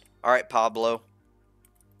 Alright, Pablo.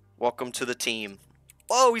 Welcome to the team.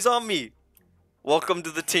 Whoa, he's on me! Welcome to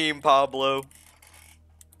the team, Pablo.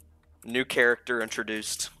 New character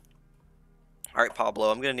introduced. Alright, Pablo,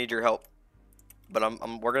 I'm gonna need your help. But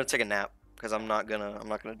we're gonna take a nap, because I'm not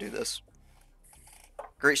gonna do this.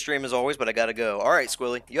 Great stream as always, but I gotta go. Alright,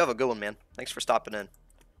 Squilly, you have a good one, man. Thanks for stopping in.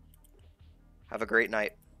 Have a great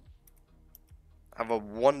night. Have a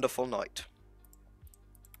wonderful night.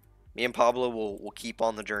 Me and Pablo will keep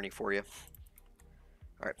on the journey for you.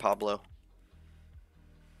 Alright, Pablo.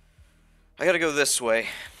 I gotta go this way.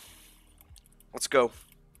 Let's go.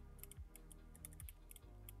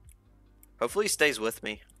 Hopefully he stays with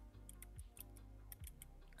me.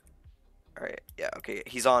 Alright, yeah, okay.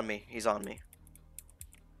 He's on me. He's on me.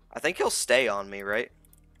 I think he'll stay on me, right?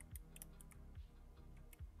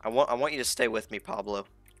 I want you to stay with me, Pablo.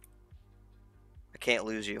 I can't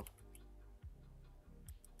lose you.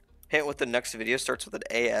 Hint with the next video starts with an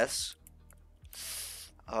AS.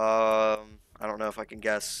 I don't know if I can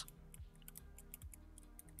guess.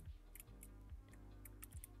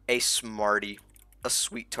 A smarty. A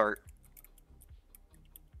sweet tart.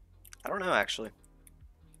 I don't know, actually.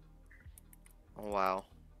 Oh, wow.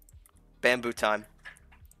 Bamboo time.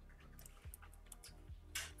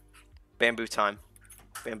 Bamboo time.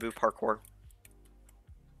 Bamboo parkour.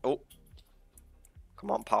 Oh.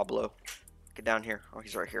 Come on, Pablo. Get down here. Oh,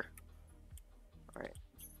 he's right here. Alright.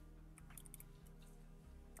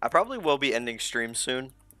 I probably will be ending stream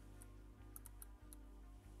soon.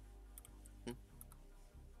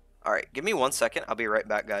 Alright, give me 1 second. I'll be right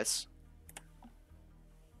back, guys.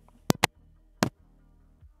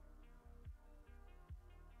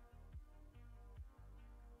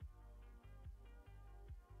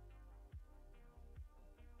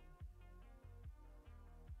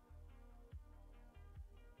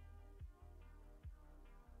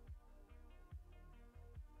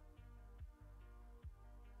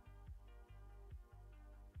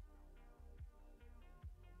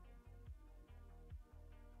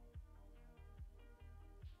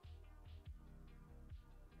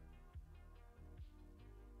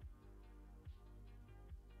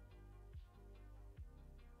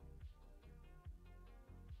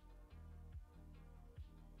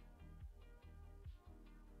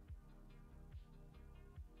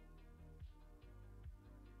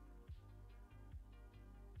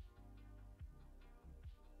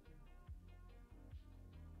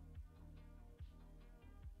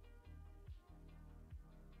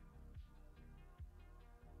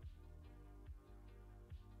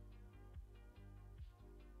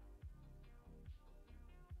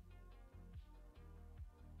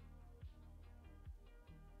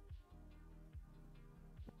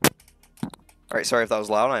 Alright, sorry if that was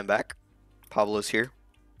loud. I'm back. Pablo's here.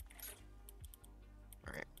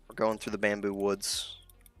 Alright, we're going through the bamboo woods.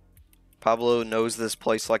 Pablo knows this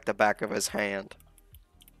place like the back of his hand.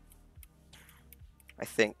 I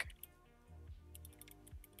think.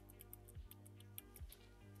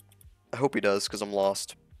 I hope he does, because I'm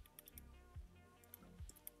lost.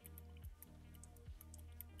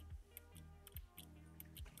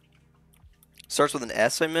 Starts with an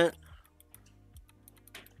S, I meant?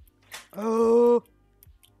 Oh.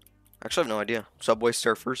 Actually, I have no idea. Subway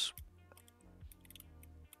Surfers.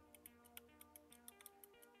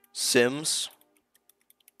 Sims.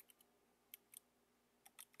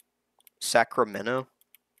 Sacramento.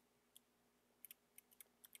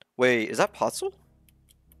 Wait, is that Pottsville?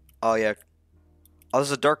 Oh, yeah. Oh,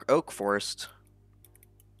 there's a dark oak forest.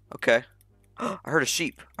 Okay. I heard a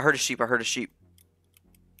sheep. I heard a sheep. I heard a sheep.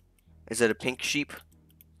 Is it a pink sheep?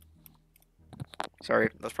 Sorry,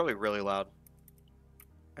 that's probably really loud.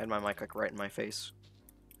 I had my mic like right in my face.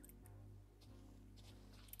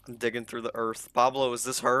 I'm digging through the earth. Pablo, is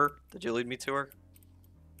this her? Did you lead me to her?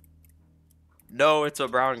 No, it's a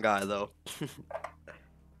brown guy though.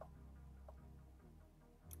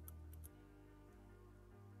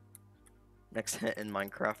 Next hint in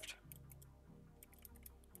Minecraft.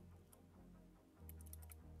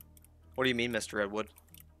 What do you mean, Mr. Redwood?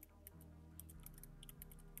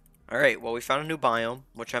 Alright, well we found a new biome,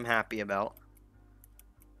 which I'm happy about.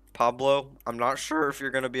 Pablo, I'm not sure if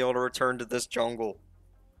you're going to be able to return to this jungle.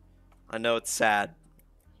 I know it's sad,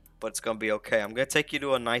 but it's going to be okay. I'm going to take you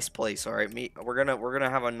to a nice place, alright? We're going to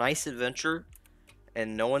have a nice adventure,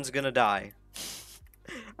 and no one's going to die.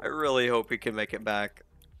 I really hope he can make it back.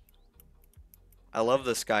 I love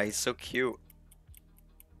this guy. He's so cute.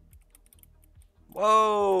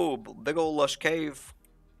 Whoa! Big old lush cave.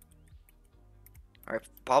 Alright,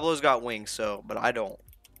 Pablo's got wings, but I don't.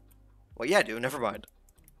 Well, yeah, dude, never mind.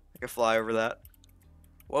 I can fly over that.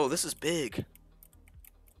 Whoa, this is big.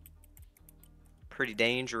 Pretty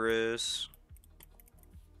dangerous.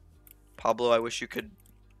 Pablo, I wish you could,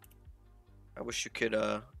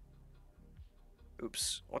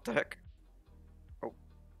 oops, what the heck? Oh,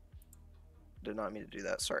 did not mean to do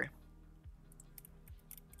that, sorry.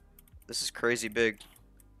 This is crazy big.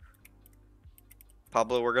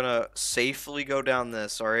 Pablo, we're gonna safely go down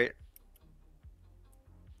this, alright?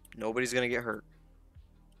 Nobody's gonna get hurt.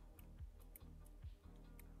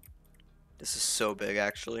 This is so big,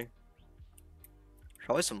 actually.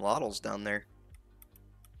 Probably some lottles down there.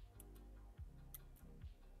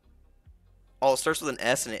 Oh, it starts with an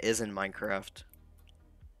S and it is in Minecraft.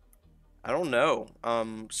 I don't know.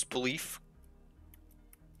 Spleef.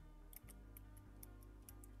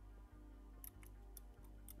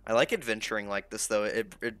 I like adventuring like this, though.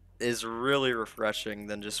 It is really refreshing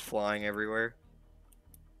than just flying everywhere.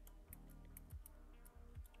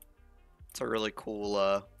 It's a really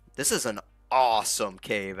cool, this is an awesome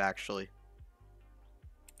cave, actually.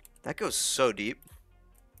 That goes so deep.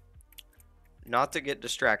 Not to get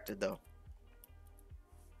distracted, though.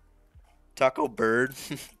 Taco Bird.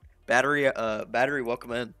 Battery,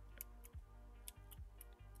 welcome in.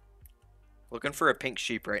 Looking for a pink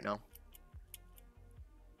sheep right now.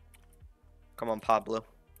 Come on, Pablo.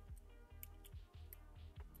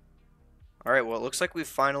 Alright, well, it looks like we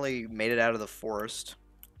finally made it out of the forest.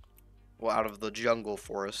 Well, out of the jungle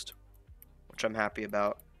forest. Which I'm happy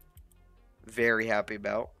about. Very happy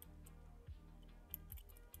about.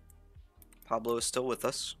 Pablo is still with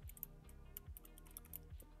us.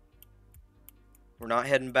 We're not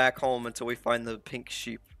heading back home until we find the pink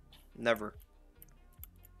sheep. Never.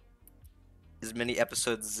 As many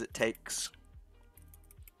episodes as it takes.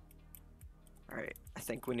 Alright, I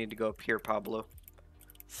think we need to go up here, Pablo.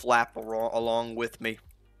 Flap along with me.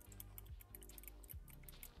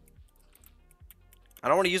 I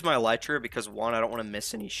don't want to use my elytra because, one, I don't want to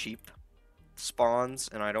miss any sheep spawns,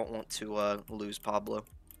 and I don't want to lose Pablo.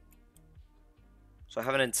 So I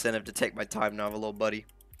have an incentive to take my time now, little buddy. Do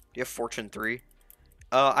you have Fortune 3?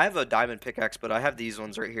 I have a diamond pickaxe, but I have these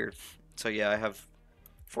ones right here. So yeah, I have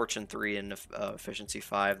Fortune 3 and Efficiency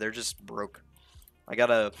 5. They're just broke. I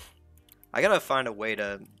gotta find a way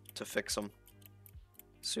to fix them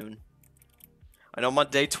soon. I know I'm on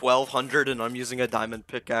day 1200 and I'm using a diamond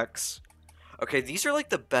pickaxe. Okay, these are like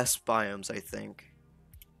the best biomes, I think.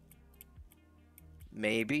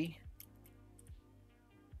 Maybe.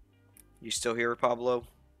 You still here, Pablo?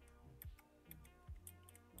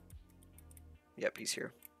 Yep, he's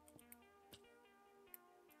here.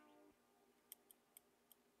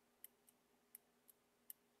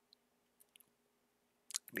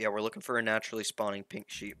 Yeah, we're looking for a naturally spawning pink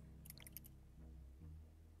sheep.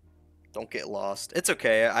 Don't get lost. It's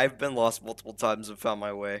okay. I've been lost multiple times and found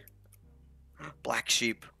my way. Black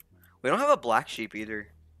sheep. We don't have a black sheep either.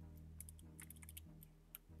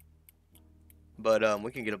 But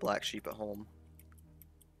we can get a black sheep at home.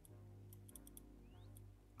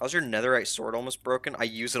 How's your netherite sword almost broken? I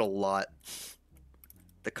use it a lot.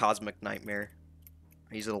 The cosmic nightmare.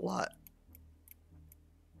 I use it a lot.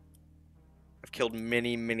 I've killed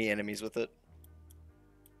many, many enemies with it.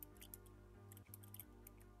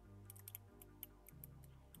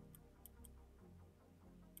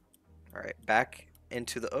 Alright, back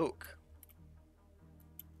into the oak.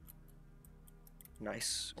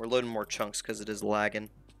 Nice. We're loading more chunks because it is lagging.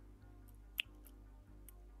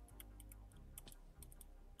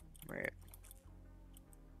 Alright.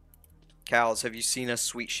 Cows, have you seen a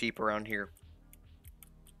sweet sheep around here?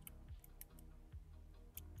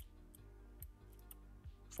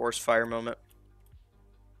 Forest fire moment.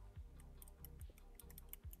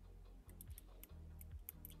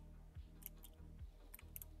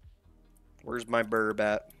 Where's my burb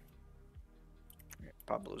at?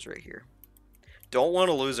 Pablo's right here. Don't want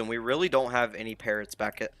to lose him. We really don't have any parrots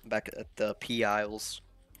back at the P Isles.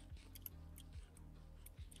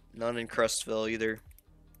 None in Crustville either.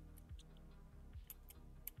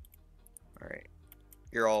 Alright.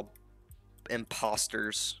 You're all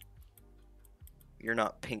imposters. You're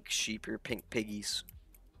not pink sheep, you're pink piggies.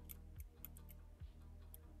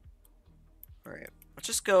 Alright. Let's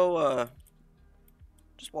just go,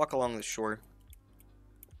 just walk along the shore.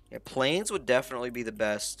 Yeah, plains would definitely be the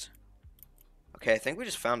best. Okay, I think we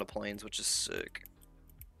just found a plains, which is sick.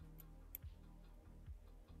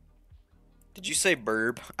 Did you say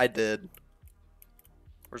burb? I did.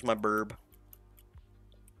 Where's my burb?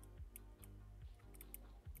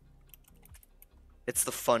 It's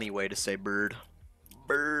the funny way to say bird.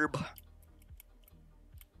 Burb.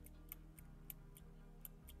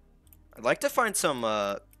 I'd like to find some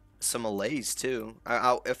allays too.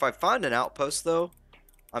 If I find an outpost though,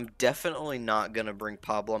 I'm definitely not gonna bring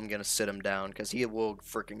Pablo. I'm gonna sit him down because he will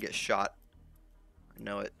freaking get shot. I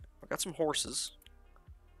know it. I got some horses.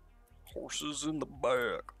 Horses in the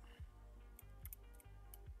back.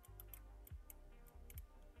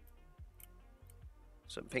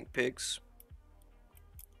 Some pink pigs.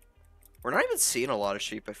 We're not even seeing a lot of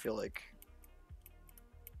sheep, I feel like.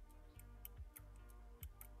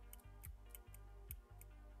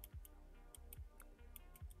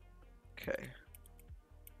 Okay.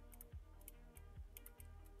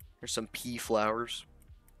 There's some pea flowers.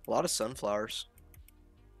 A lot of sunflowers.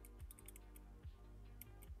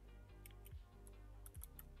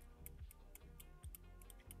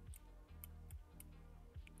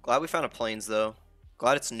 Glad we found a plains though.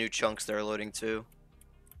 Glad it's new chunks that are loading too.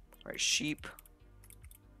 Alright, sheep.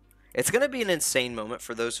 It's gonna be an insane moment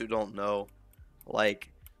for those who don't know.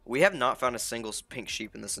 Like, we have not found a single pink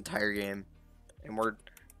sheep in this entire game. And we're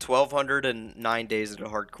 1,209 days into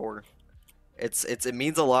hardcore. It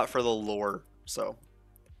means a lot for the lore, so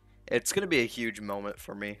it's gonna be a huge moment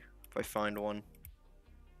for me if I find one.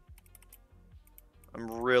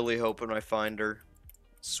 I'm really hoping I find her.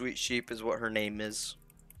 Sweet Sheep is what her name is.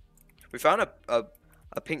 We found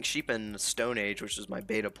a pink sheep in Stone Age, which is my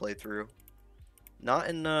beta playthrough. Not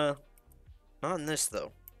in this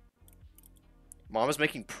though. Mom is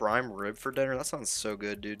making prime rib for dinner. That sounds so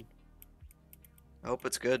good, dude. I hope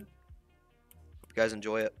it's good. Hope you guys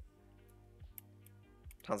enjoy it.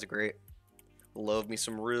 Sounds great. Love me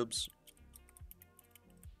some ribs.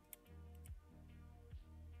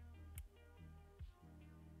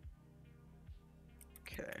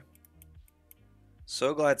 Okay.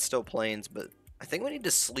 So glad it's still plains, but I think we need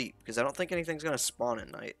to sleep because I don't think anything's gonna spawn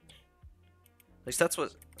at night. At least that's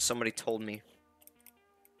what somebody told me.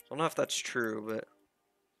 I don't know if that's true, but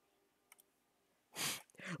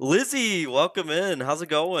Lizzie, welcome in. How's it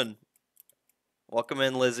going? Welcome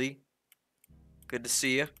in, Lizzie. Good to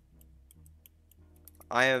see you.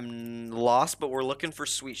 I am lost, but we're looking for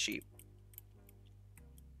sweet sheep.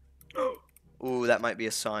 Ooh, that might be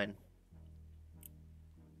a sign.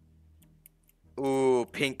 Ooh,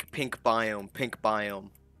 pink biome, pink biome.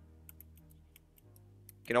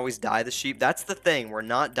 You can always dye the sheep. That's the thing. We're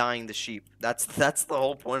not dyeing the sheep. That's the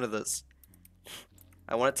whole point of this.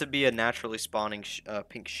 I want it to be a naturally spawning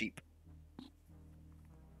pink sheep.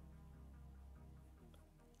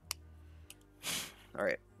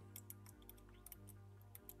 Alright.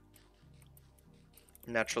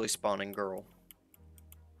 Naturally spawning girl.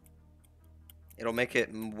 It'll make it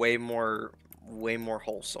way more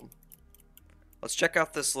wholesome. Let's check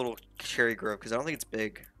out this little cherry grove because I don't think it's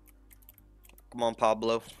big. Come on,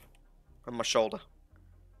 Pablo. On my shoulder.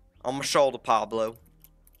 On my shoulder, Pablo.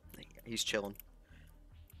 He's chilling.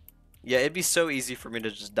 Yeah, it'd be so easy for me to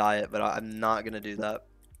just dye it, but I'm not gonna do that.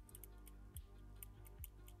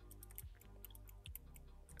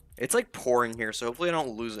 It's like pouring here, so hopefully I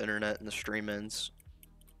don't lose internet and the stream ends.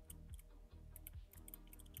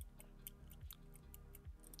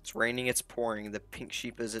 It's raining, it's pouring. The pink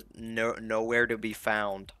sheep is nowhere to be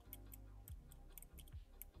found.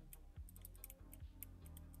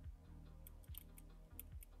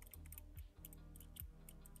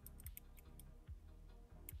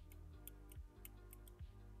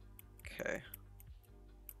 Okay.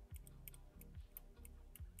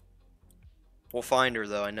 We'll find her,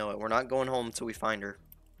 though. I know it. We're not going home until we find her.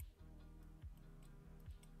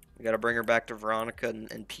 We gotta bring her back to Veronica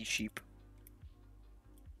and Pea Sheep.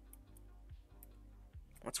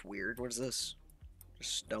 That's weird. What is this?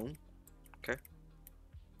 Just stone? Okay.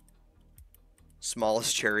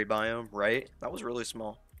 Smallest cherry biome, right? That was really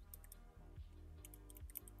small.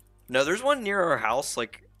 No, there's one near our house,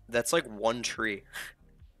 like, that's like one tree.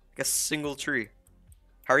 Like a single tree.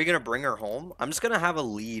 How are you gonna bring her home? I'm just gonna have a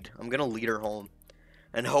lead. I'm gonna lead her home.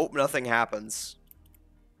 And hope nothing happens.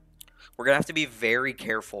 We're gonna have to be very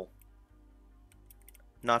careful.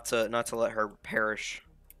 Not to let her perish.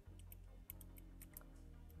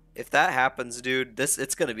 If that happens, dude,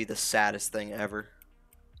 it's gonna be the saddest thing ever.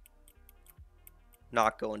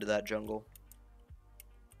 Not going to that jungle.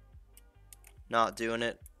 Not doing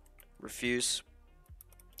it. Refuse.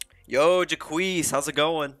 Yo, Jaquez, how's it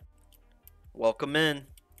going? Welcome in.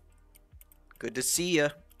 Good to see ya.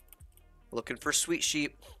 Looking for Sweet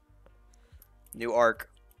Sheep. New arc.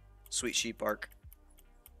 Sweet Sheep arc.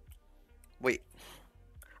 Wait.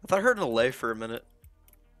 I thought I heard an delay for a minute.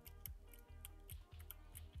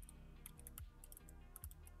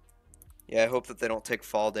 Yeah, I hope that they don't take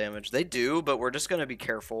fall damage. They do, but we're just going to be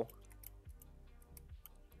careful.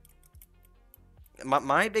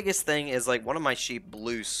 My biggest thing is, like, one of my sheep,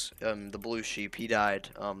 Blues, the blue sheep, he died.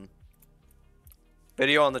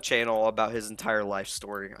 Video on the channel about his entire life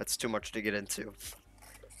story. That's too much to get into.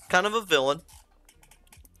 Kind of a villain.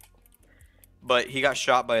 But he got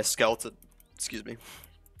shot by a skeleton. Excuse me.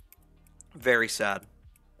 Very sad.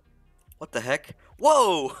 What the heck?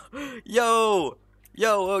 Whoa! Yo!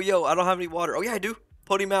 Yo, oh, yo, I don't have any water. Oh, yeah, I do.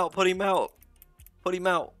 Put him out, put him out. Put him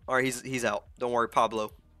out. Alright, he's out. Don't worry,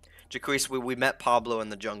 Pablo. Jaquez, we met Pablo in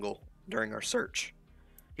the jungle during our search.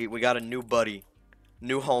 We got a new buddy.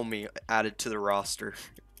 New homie added to the roster.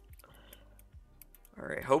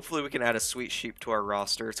 Alright, hopefully we can add a Sweet Sheep to our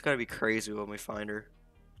roster. It's gonna be crazy when we find her.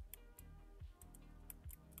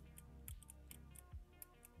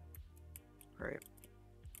 Alright.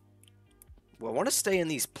 Well, I want to stay in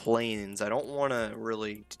these plains. I don't want to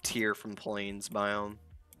really tear from plains biome.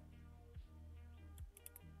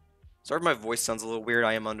 Sorry if my voice sounds a little weird.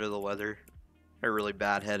 I am under the weather. I have a really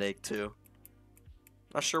bad headache, too.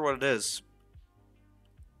 Not sure what it is.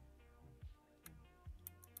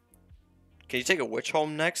 Can you take a witch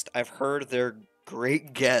home next? I've heard they're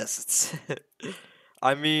great guests.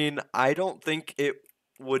 I mean, I don't think it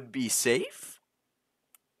would be safe.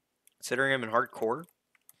 Considering I'm in hardcore.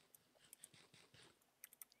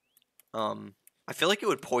 I feel like it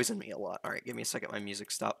would poison me a lot. Alright, give me a second. My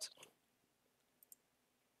music stopped.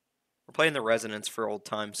 We're playing the Resonance for old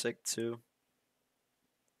time's sake, too.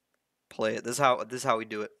 Play it. This is how we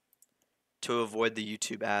do it. To avoid the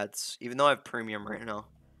YouTube ads. Even though I have premium right now.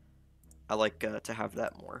 I like to have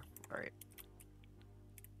that more. Alright.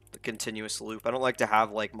 The continuous loop. I don't like to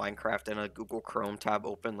have like Minecraft in a Google Chrome tab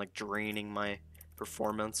open, like draining my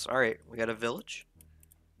performance. Alright, we got a village.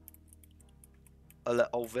 A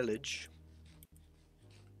little village.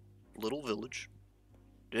 Little village.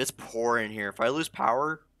 Dude, it's pouring here. If I lose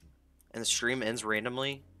power and the stream ends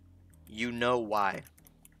randomly, you know why.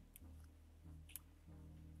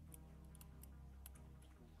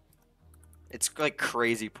 It's like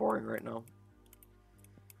crazy pouring right now.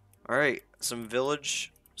 Alright, some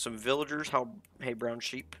villagers, hey brown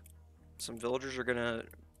sheep. Some villagers are gonna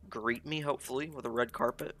greet me, hopefully, with a red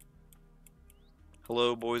carpet.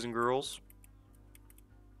 Hello, boys and girls.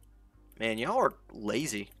 Man, y'all are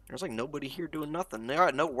lazy. There's like nobody here doing nothing. There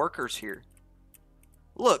are no workers here.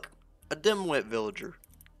 Look, a dimwit villager.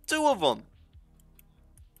 2 of them.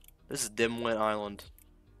 This is Dimwit Island.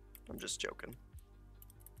 I'm just joking.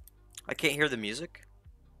 I can't hear the music.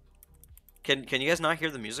 Can you guys not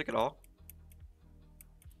hear the music at all?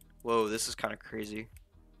 Whoa, this is kind of crazy.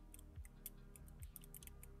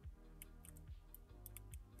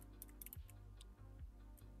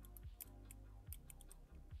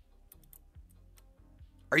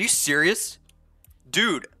 Are you serious?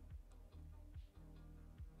 Dude.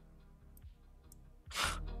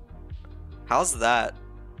 How's that?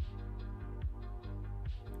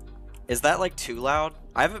 Is that like too loud?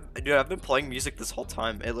 I haven't, dude, I've been playing music this whole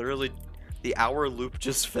time. It literally, the hour loop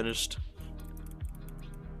just finished.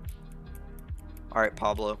 All right,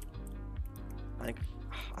 Pablo. I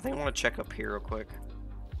think I want to check up here real quick.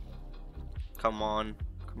 Come on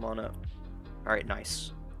up. All right,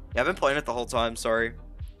 nice. Yeah, I've been playing it the whole time. Sorry.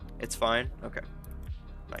 It's fine. Okay.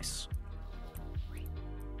 Nice.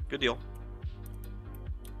 Good deal.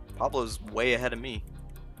 Pablo's way ahead of me.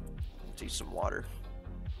 Let's use some water.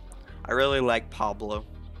 I really like Pablo.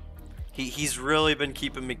 He's really been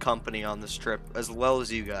keeping me company on this trip, as well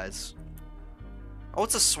as you guys. Oh,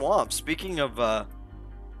 it's a swamp. Speaking of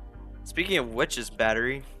witches,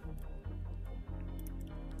 battery.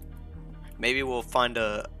 Maybe we'll find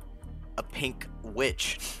a pink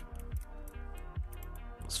witch.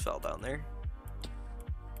 Almost fell down there.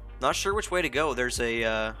 Not sure which way to go. There's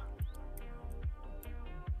a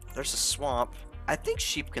swamp. I think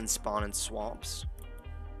sheep can spawn in swamps.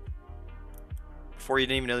 Before you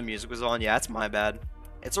didn't even know the music was on. Yeah, that's my bad.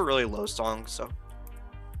 It's a really low song, so.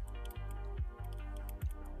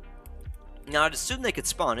 Now, I'd assume they could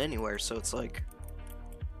spawn anywhere, so it's like...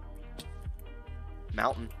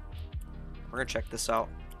 mountain. We're gonna check this out.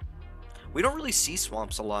 We don't really see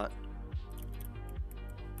swamps a lot.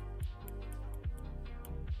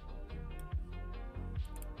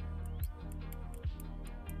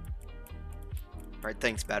 Alright,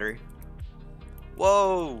 thanks, battery.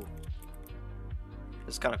 Whoa!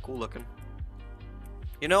 It's kind of cool looking.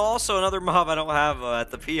 You know, also another mob I don't have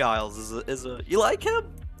at the P Isles is a... You like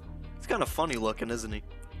him? He's kind of funny looking, isn't he?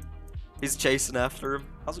 He's chasing after him.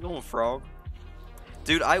 How's it going, frog?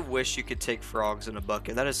 Dude, I wish you could take frogs in a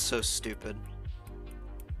bucket. That is so stupid.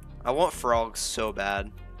 I want frogs so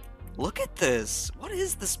bad. Look at this. What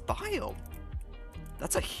is this biome?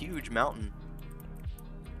 That's a huge mountain.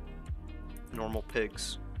 Normal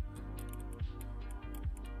pigs.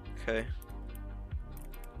 Okay.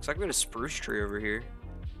 Looks like we got a spruce tree over here.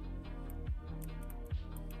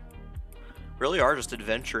 Really are just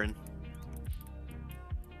adventuring.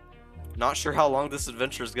 Not sure how long this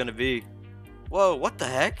adventure is gonna be. Whoa, what the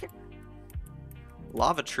heck?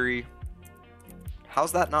 Lava tree.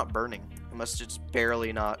 How's that not burning? It must just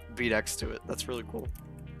barely not be next to it. That's really cool.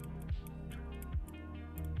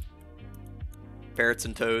 Parrots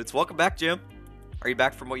and toads. Welcome back, Jim. Are you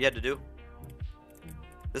back from what you had to do?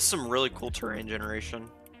 This is some really cool terrain generation.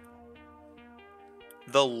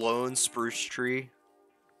 The lone spruce tree.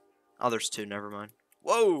 Oh, there's two. Never mind.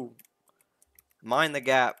 Whoa! Mind the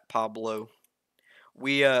gap, Pablo.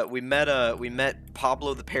 We met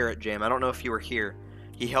Pablo the parrot, Jam. I don't know if you were here.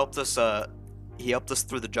 He helped us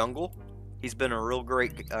through the jungle. He's been a real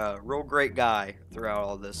great guy throughout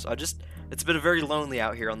all this. It's been very lonely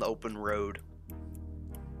out here on the open road.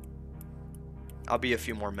 I'll be a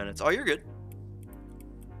few more minutes. Oh, you're good.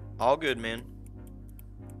 All good, man.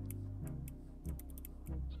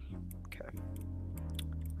 Okay.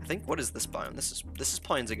 I think, what is this biome? This is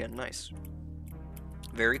plains again. Nice.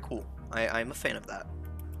 Very cool. I'm a fan of that.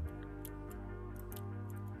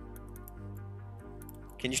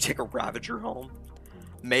 Can you take a Ravager home?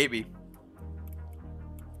 Maybe.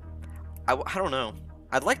 I don't know.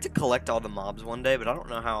 I'd like to collect all the mobs one day, but I don't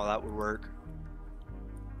know how that would work.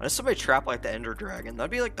 Unless somebody trap like the Ender Dragon.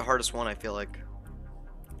 That'd be like the hardest one, I feel like.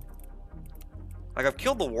 Like, I've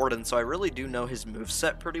killed the Warden, so I really do know his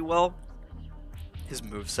moveset pretty well. His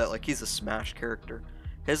moveset, like, he's a Smash character.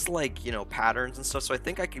 His, like, you know, patterns and stuff, so I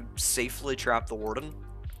think I could safely trap the Warden.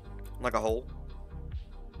 Like a hole.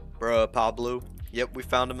 Bruh, Pablo. Yep, we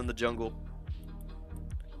found him in the jungle.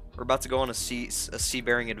 We're about to go on a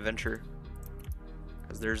sea-bearing adventure.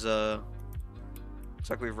 Because there's a... Looks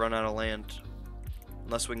like we've run out of land.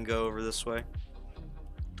 Unless we can go over this way.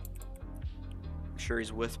 I'm sure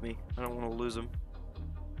he's with me. I don't want to lose him.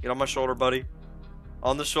 Get on my shoulder, buddy.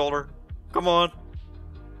 On the shoulder. Come on.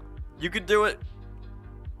 You can do it.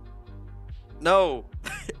 No.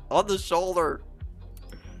 On the shoulder.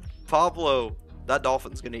 Pablo. That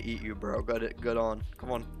dolphin's gonna eat you, bro. Got it. Good on.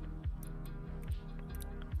 Come on.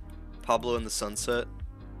 Pablo in the sunset.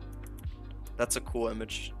 That's a cool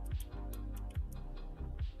image.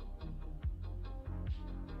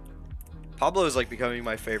 Pablo is like becoming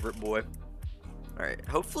my favorite boy. Alright,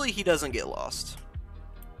 hopefully he doesn't get lost.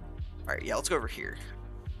 Alright, yeah, let's go over here.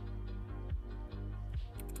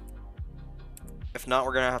 If not,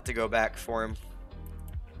 we're gonna have to go back for him.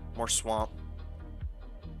 More swamp.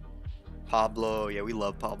 Pablo, yeah, we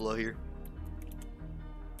love Pablo here.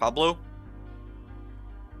 Pablo?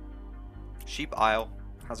 Sheep Isle.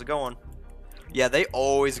 How's it going? Yeah, they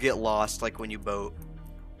always get lost, like when you boat.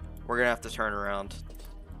 We're gonna have to turn around.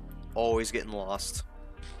 Always getting lost.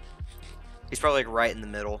 He's probably like right in the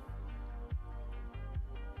middle.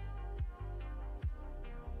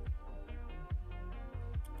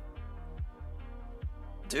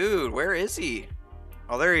 Dude, where is he?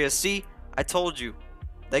 Oh, there he is. See? I told you.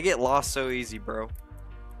 They get lost so easy, bro.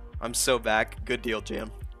 I'm so back. Good deal, Jam.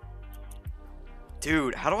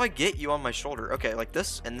 Dude, how do I get you on my shoulder? Okay, like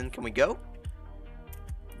this, and then can we go?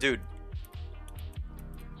 Dude.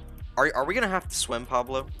 Are we gonna have to swim,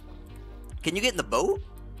 Pablo? Can you get in the boat?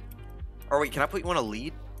 Or wait, can I put you on a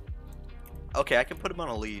lead? Okay, I can put him on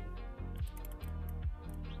a lead.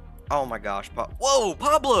 Oh my gosh, whoa,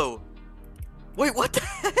 Pablo! Wait, what the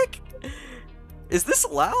heck? Is this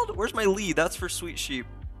allowed? Where's my lead? That's for Sweet Sheep.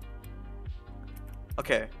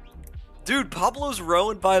 Okay. Dude, Pablo's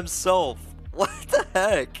rowing by himself. What the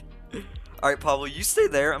heck? Alright, Pablo, you stay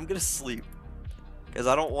there. I'm gonna sleep. Because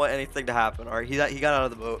I don't want anything to happen. Alright, he got out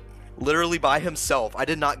of the boat. Literally by himself. I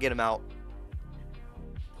did not get him out.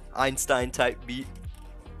 Einstein type beat.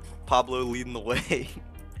 Pablo leading the way.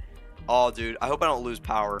 Oh, dude. I hope I don't lose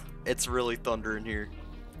power. It's really thundering here.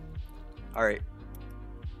 Alright.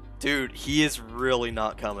 Dude, he is really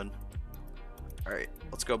not coming. Alright,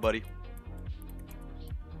 let's go, buddy.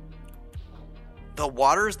 The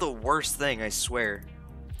water is the worst thing, I swear.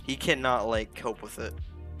 He cannot, like, cope with it.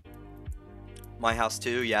 My house,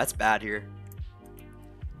 too. Yeah, it's bad here.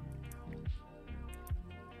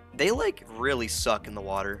 They, like, really suck in the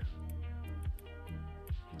water.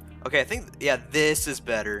 Okay, I think, yeah, this is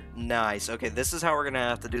better. Nice. Okay, this is how we're going to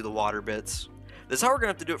have to do the water bits. This is how we're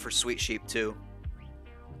going to have to do it for Sweet Sheep, too.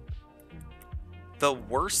 The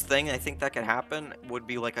worst thing I think that could happen would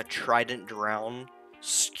be, like, a trident drown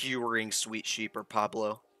skewering Sweet Sheep or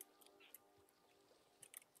Pablo.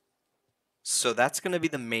 So that's going to be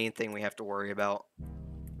the main thing we have to worry about.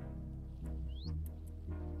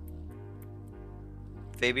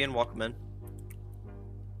 Fabian, welcome in.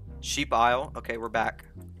 Sheep aisle. Okay, we're back.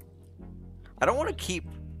 I don't want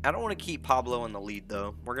to keep Pablo in the lead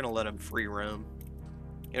though. We're going to let him free roam.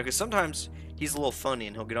 You know, cuz sometimes he's a little funny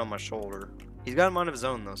and he'll get on my shoulder. He's got a mind of his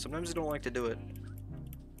own though. Sometimes he don't like to do it.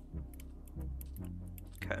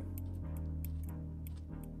 Okay.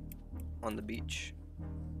 On the beach.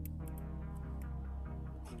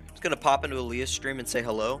 Just gonna pop into Aaliyah's stream and say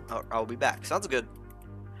hello. I'll be back. Sounds good.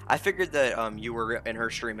 I figured that you were in her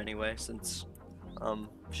stream anyway, since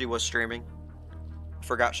she was streaming.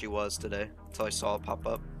 Forgot she was today until I saw it pop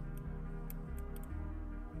up.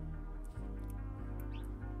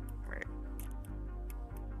 Alright.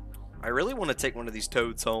 I really want to take one of these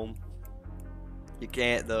toads home. You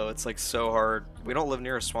can't though, it's like so hard. We don't live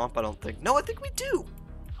near a swamp, I don't think. No, I think we do.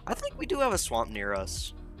 I think we do have a swamp near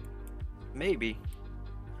us. Maybe.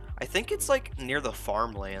 I think it's like near the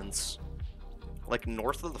farmlands. Like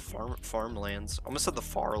north of the farmlands. I almost said the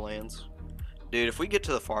farlands. Dude, if we get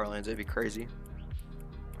to the farlands, it'd be crazy.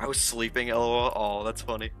 I was sleeping, lol. Oh, that's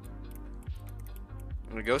funny. I'm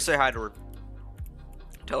gonna go say hi to her.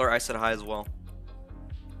 Tell her I said hi as well.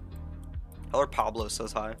 Tell her Pablo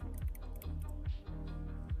says hi.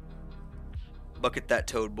 Bucket that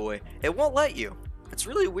toad boy. It won't let you. It's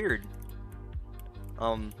really weird.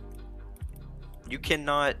 You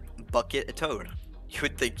cannot bucket a toad. You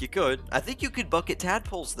would think you could. I think you could bucket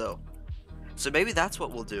tadpoles though. So maybe that's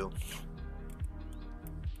what we'll do.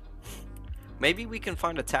 Maybe we can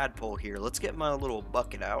find a tadpole here. Let's get my little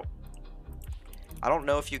bucket out. I don't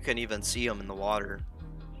know if you can even see them in the water.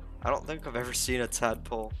 I don't think I've ever seen a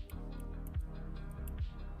tadpole.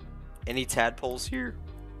 Any tadpoles here?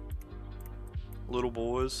 Little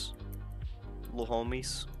boys? Little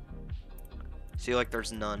homies? See, like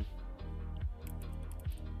there's none.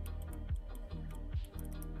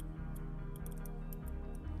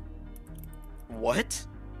 What?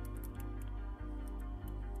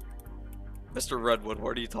 Mr. Redwood,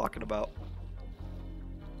 what are you talking about?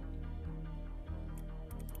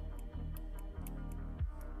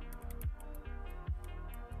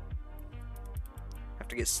 Have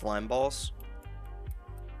to get slime balls?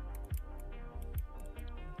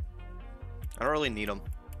 I don't really need them.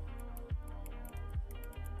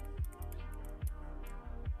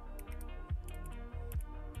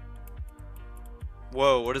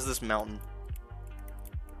 Whoa, what is this mountain?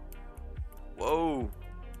 Whoa.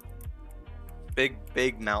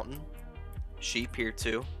 Big mountain. Sheep here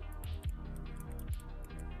too.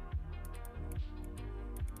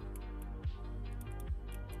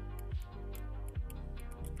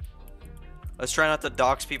 Let's try not to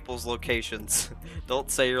dox people's locations. Don't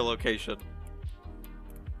say your location.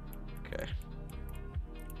 Okay.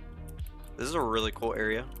 This is a really cool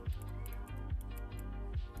area.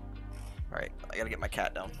 Alright, I gotta get my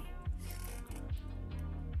cat down.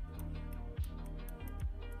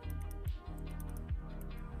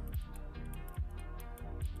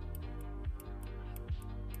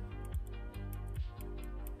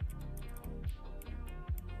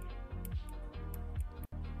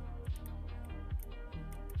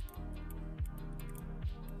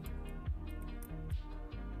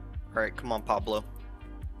 Alright, come on, Pablo.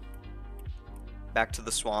 Back to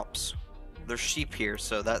the swamps. There's sheep here,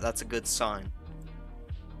 so that's a good sign.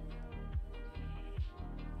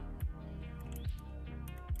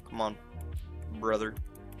 Come on, brother.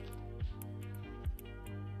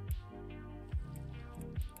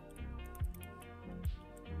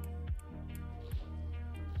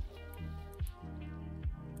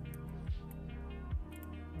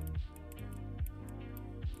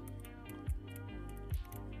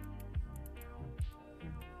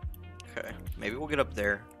 Okay, maybe we'll get up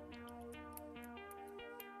there.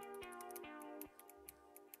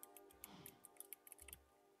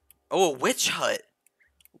 Oh, a witch hut!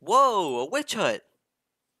 Whoa, a witch hut!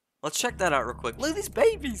 Let's check that out real quick. Look at these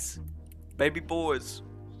babies! Baby boys.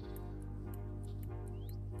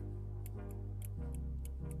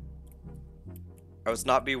 Let's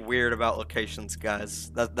not be weird about locations, guys.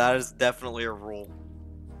 That is definitely a rule.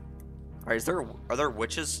 Alright, are there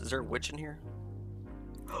witches? Is there a witch in here?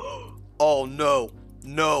 Oh no!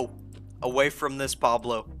 No! Away from this,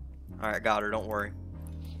 Pablo. Alright, got her, don't worry.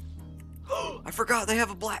 I forgot they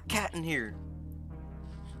have a black cat in here.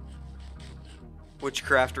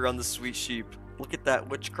 Witchcrafter on the sweet sheep. Look at that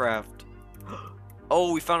witchcraft.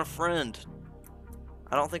 Oh, we found a friend.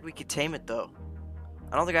 I don't think we could tame it though.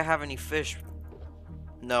 I don't think I have any fish.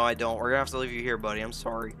 No, I don't. We're gonna have to leave you here, buddy. I'm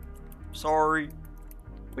sorry. Sorry.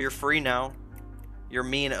 But you're free now. Your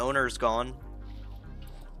mean owner's gone.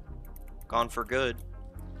 Gone for good.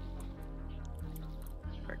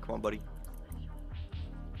 Alright, come on, buddy.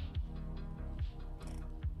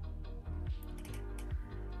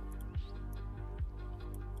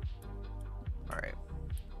 Alright.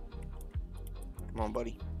 Come on,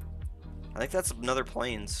 buddy. I think that's another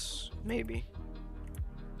plains, maybe.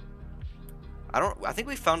 I think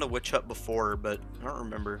we found a witch hut before, but I don't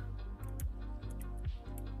remember.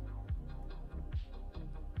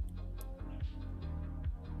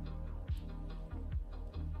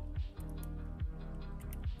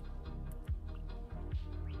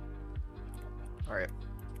 Alright.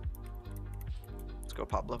 Let's go,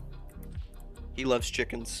 Pablo. He loves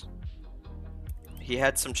chickens. He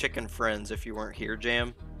had some chicken friends if you weren't here,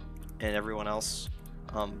 Jam, and everyone else.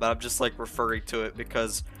 But I'm just like referring to it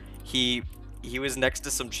because he was next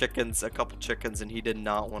to some chickens, a couple chickens, and he did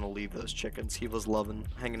not want to leave those chickens. He was loving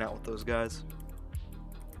hanging out with those guys.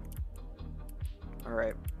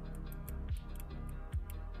 Alright.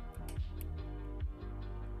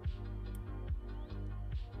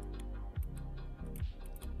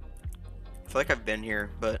 I feel like I've been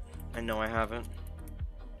here, but I know I haven't.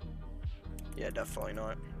 Yeah, definitely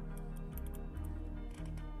not.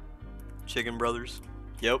 Chicken brothers.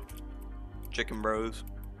 Yep. Chicken bros.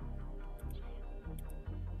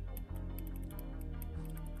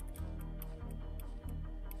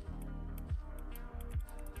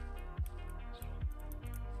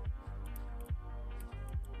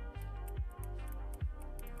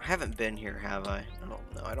 I haven't been here, have I? I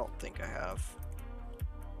don't know. I don't think I have.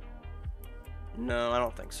 No, I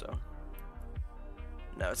don't think so.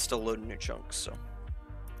 No, it's still loading new chunks, so.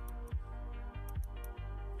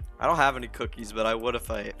 I don't have any cookies, but I would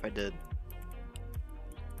if I did.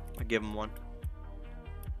 I'd give him one.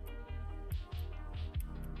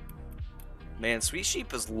 Man, Sweet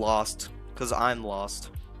Sheep is lost, because I'm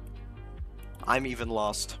lost. I'm even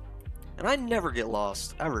lost. And I never get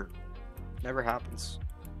lost, ever. Never happens.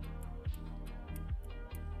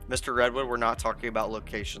 Mr. Redwood, we're not talking about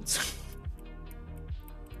locations.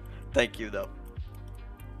 Thank you, though.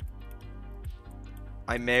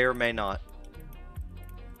 I may or may not.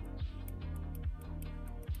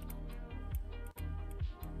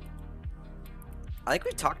 I think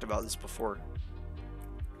we talked about this before.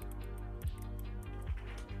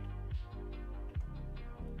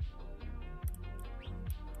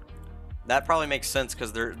 That probably makes sense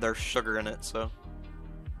because there's sugar in it, so.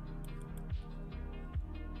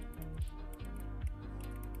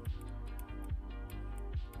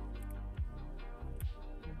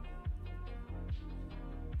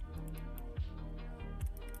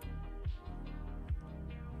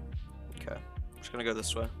 Okay, I'm just gonna go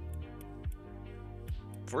this way.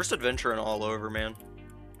 We're just adventuring all over, man.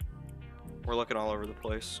 We're looking all over the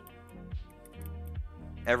place.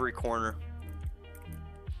 Every corner.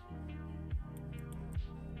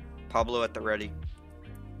 Pablo at the ready.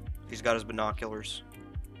 He's got his binoculars.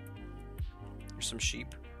 There's some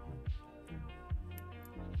sheep.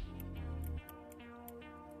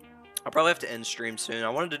 I'll probably have to end stream soon. I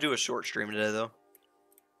wanted to do a short stream today, though.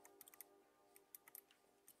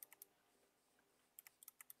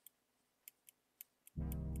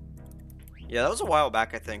 Yeah, that was a while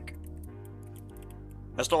back, I think.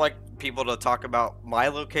 I just don't like people to talk about my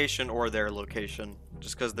location or their location,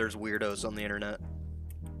 just because there's weirdos on the internet.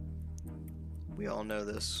 We all know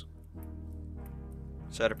this.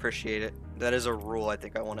 So I'd appreciate it. That is a rule I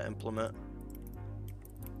think I want to implement.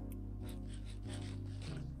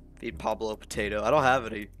 Feed Pablo potato. I don't have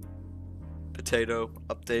any potato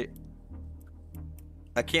update.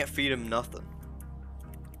 I can't feed him nothing.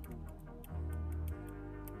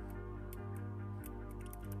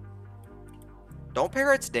 Don't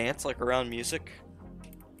parrots dance like around music?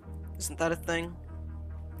 Isn't that a thing?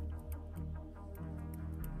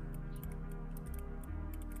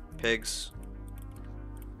 Pigs.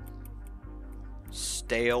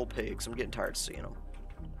 Stale pigs. I'm getting tired of seeing them.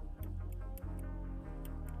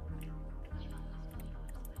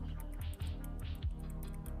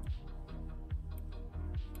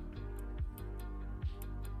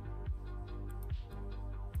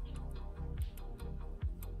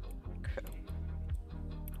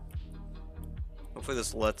 Hopefully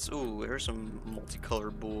this lets... Ooh, here's some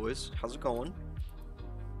multicolored boys. How's it going?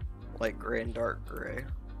 Light gray and dark gray.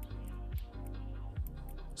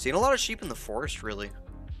 Seen a lot of sheep in the forest, really.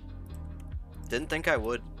 Didn't think I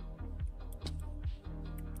would.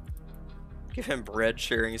 Give him bread,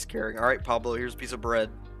 sharing is caring. Alright, Pablo, here's a piece of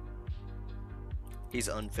bread. He's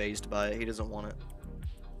unfazed by it. He doesn't want it.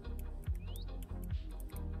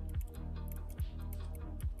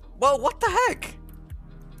 Whoa, what the heck?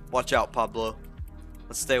 Watch out, Pablo.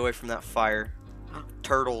 Let's stay away from that fire.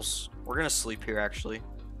 Turtles. We're gonna sleep here, actually.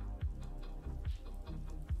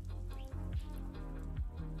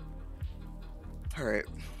 Alright.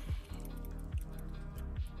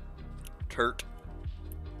 Turt.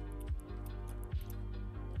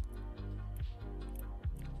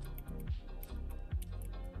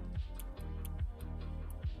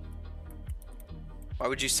 Why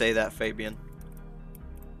would you say that, Fabian?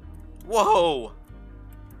 Whoa!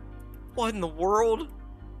 What in the world?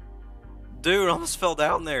 Dude, I almost fell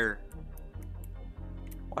down there.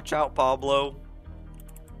 Watch out, Pablo.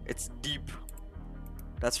 It's deep.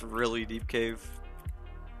 That's really deep cave.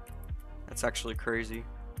 That's actually crazy.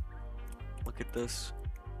 Look at this.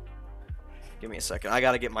 Give me a second. I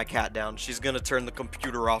gotta get my cat down. She's gonna turn the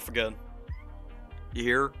computer off again. You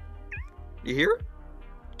hear? You hear?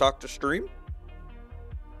 Talk to stream?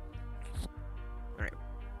 Alright.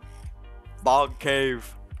 Bog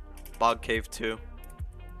cave. Bog cave 2.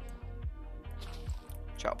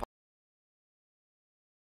 Ciao.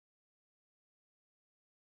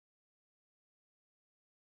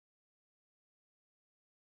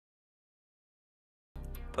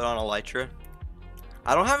 Put on elytra.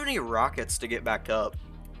 I don't have any rockets to get back up.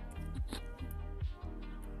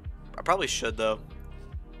 I probably should though.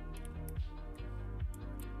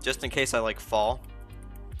 Just in case I like fall.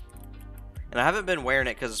 And I haven't been wearing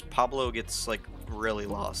it because Pablo gets like really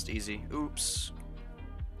lost easy. Oops.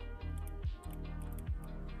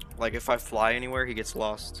 Like if I fly anywhere, he gets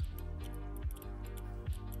lost.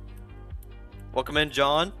 Welcome in,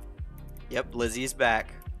 John. Yep, Lizzie's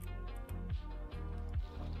back.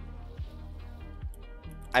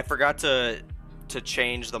 I forgot to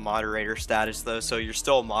change the moderator status though, so you're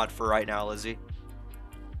still a mod for right now, Lizzie.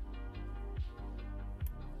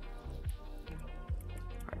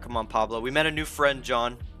 Alright, come on, Pablo. We met a new friend,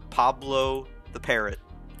 John. Pablo the parrot.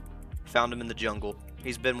 Found him in the jungle.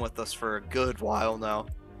 He's been with us for a good while now.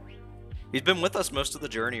 He's been with us most of the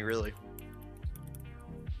journey, really.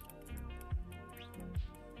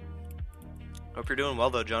 Hope you're doing well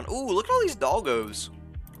though, John. Ooh, look at all these doggos.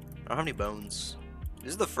 I don't have any bones.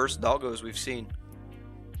 This is the first doggos we've seen.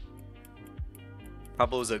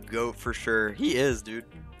 Pablo's a goat for sure. He is, dude.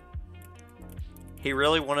 He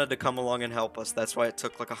really wanted to come along and help us. That's why it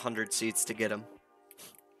took like 100 seats to get him.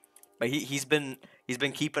 But he's been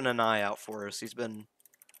keeping an eye out for us. He's been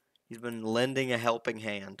lending a helping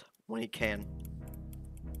hand when he can.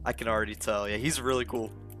 I can already tell. Yeah, he's really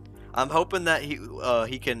cool. I'm hoping that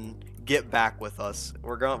he can get back with us.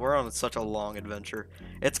 We're on such a long adventure.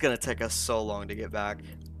 It's gonna take us so long to get back.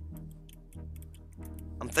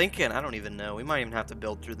 I'm thinking, I don't even know. We might even have to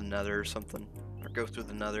build through the nether or something, or go through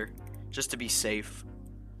the nether just to be safe.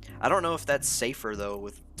 I don't know if that's safer though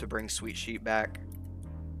to bring Sweet Sheep back.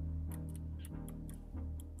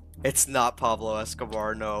 It's not Pablo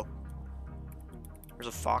Escobar, no. There's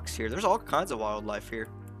a fox here. There's all kinds of wildlife here.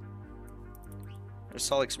 I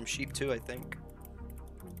saw like some sheep too, I think.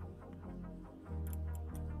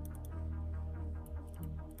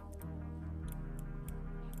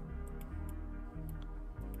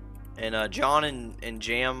 And John and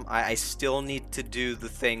Jam, I still need to do the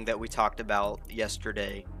thing that we talked about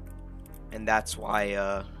yesterday. And that's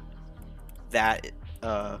why that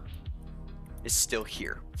is still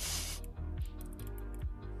here.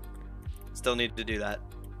 Still need to do that.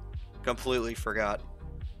 Completely forgot.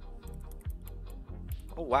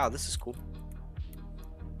 Oh wow, this is cool.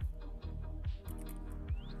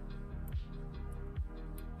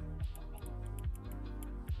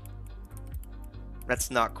 That's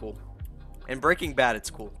not cool. In Breaking Bad, it's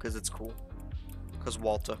cool, because it's cool. Because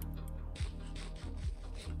Walter.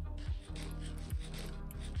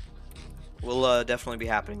 Will definitely be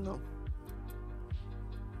happening, though.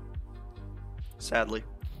 Sadly.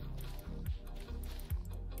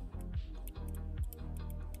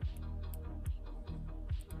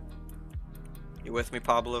 You with me,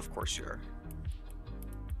 Pablo? Of course you are.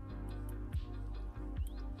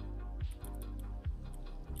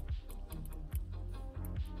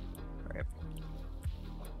 Alright.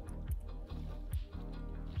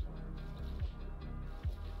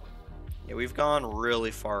 Yeah, we've gone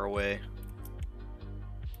really far away.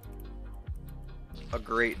 A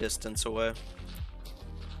great distance away.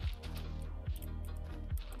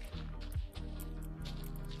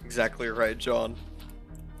 Exactly right, John.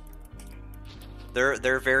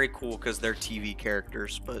 They're very cool because they're TV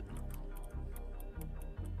characters, but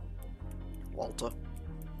Walter.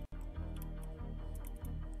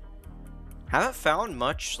 Haven't found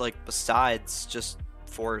much like besides just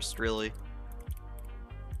forest really.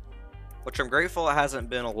 Which I'm grateful it hasn't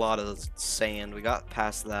been a lot of sand. We got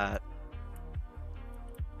past that.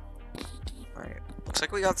 Alright. Looks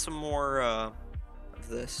like we got some more of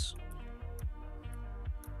this.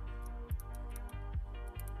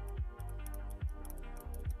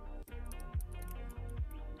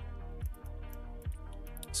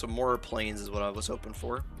 Some more plains is what I was hoping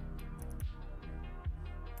for.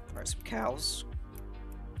 Alright, some cows.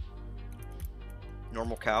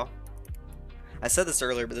 Normal cow. I said this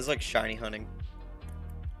earlier, but this is like shiny hunting.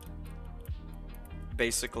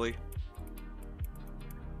 Basically.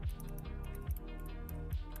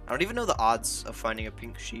 I don't even know the odds of finding a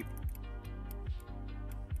pink sheep.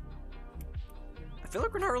 I feel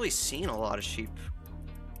like we're not really seeing a lot of sheep.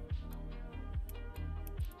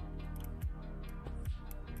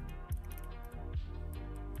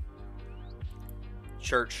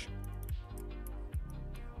 Church.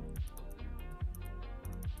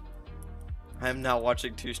 I am now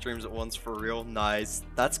watching 2 streams at once for real. Nice.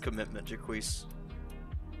 That's commitment, Jaquise.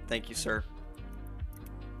 Thank you, sir.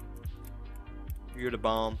 You're the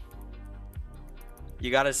bomb.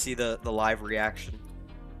 You gotta see the live reaction.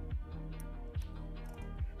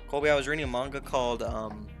 Colby, I was reading a manga called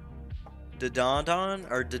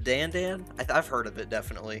Dadandan or Dadandan. I've heard of it,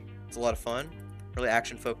 definitely. It's a lot of fun. Really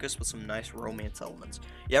action focused with some nice romance elements.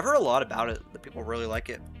 Yeah, I've heard a lot about it. That people really like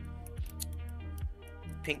it.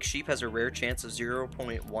 Pink sheep has a rare chance of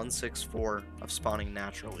 0.164 of spawning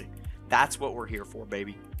naturally. That's what we're here for,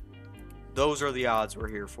 baby. Those are the odds we're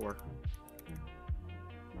here for.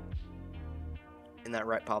 Isn't that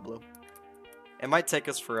right, Pablo? It might take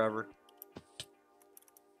us forever.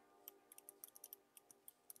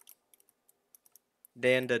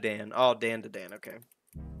 Dan to Dan. Oh, Dan to Dan, okay.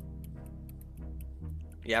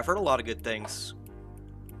 Yeah, I've heard a lot of good things.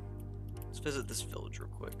 Let's visit this village real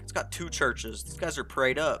quick. It's got 2 churches. These guys are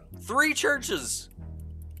prayed up. 3 churches!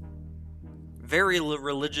 Very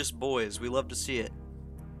religious boys. We love to see it.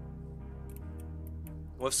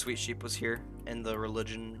 What if Sweet Sheep was here in the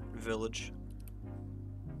religion village?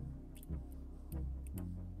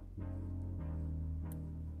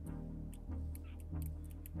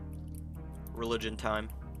 Religion time.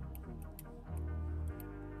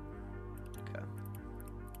 Okay.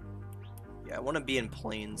 Yeah, I want to be in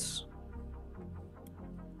plains.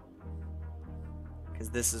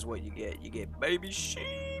 Because this is what you get. You get baby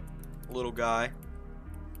sheep. Little guy.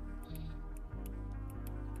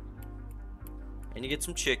 And you get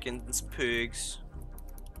some chickens and some pigs.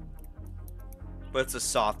 But it's a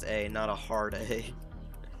soft A, not a hard A.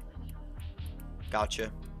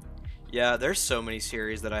 Gotcha. Yeah, there's so many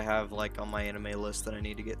series that I have like on my anime list that I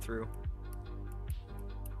need to get through.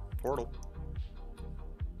 Portal.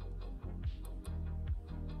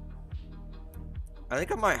 I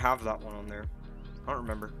think I might have that one on there. I don't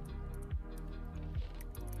remember.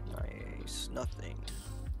 Nice. Nothing.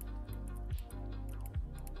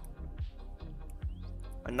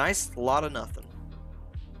 A nice lot of nothing.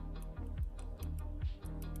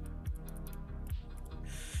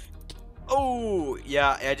 Oh,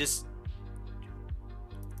 yeah, I just...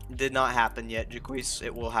 Did not happen yet, Jaquise.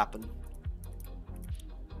 It will happen.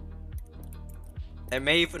 It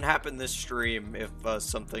may even happen this stream if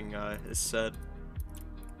something is said.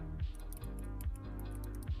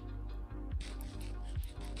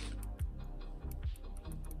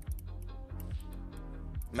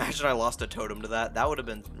 Imagine I lost a totem to that. That would have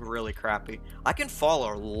been really crappy. I can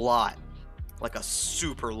fall a lot like a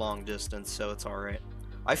super long distance, so it's alright.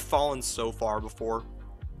 I've fallen so far before,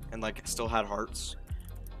 and like still had hearts.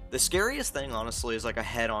 The scariest thing, honestly, is like a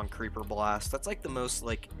head-on creeper blast. That's like the most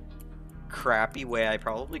like crappy way I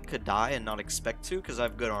probably could die and not expect to, because I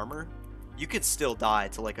have good armor. You could still die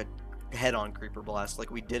to like a head-on creeper blast.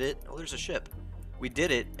 Like we did it. Oh, there's a ship. We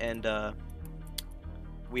did it, and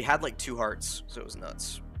we had like 2 hearts, so it was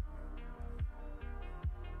nuts.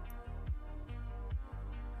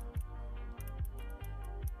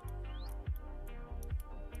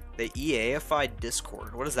 They EAified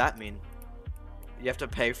Discord. What does that mean? You have to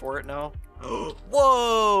pay for it now?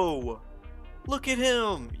 Whoa! Look at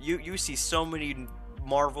him! You see so many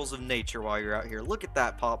marvels of nature while you're out here. Look at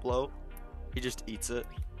that, Pablo. He just eats it.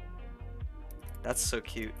 That's so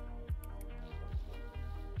cute.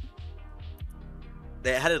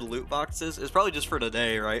 They added loot boxes. It's probably just for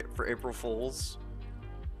today, right? For April Fools.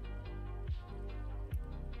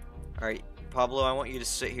 Alright, Pablo, I want you to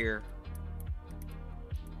sit here.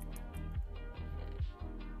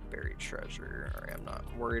 Buried treasure. Alright, I'm not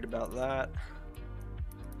worried about that.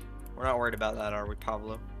 We're not worried about that, are we,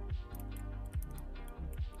 Pablo?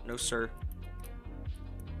 No, sir.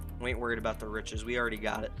 We ain't worried about the riches. We already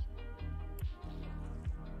got it.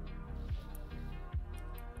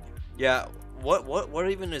 Yeah,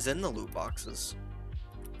 what even is in the loot boxes?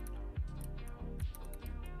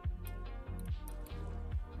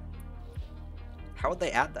 How would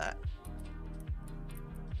they add that?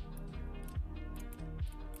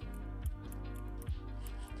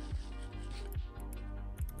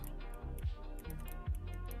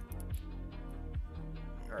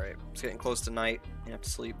 Alright, it's getting close to night. You have to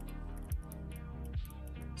sleep.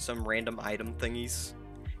 Some random item thingies.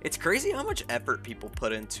 It's crazy how much effort people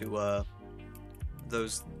put into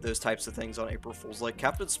those types of things on April Fools. Like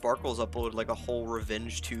Captain Sparkles uploaded like a whole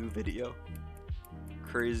Revenge 2 video.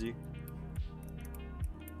 Crazy.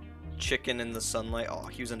 Chicken in the sunlight. Oh,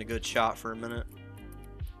 he was in a good shot for a minute.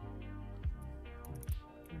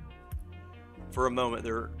 For a moment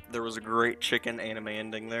there was a great chicken anime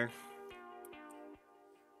ending there.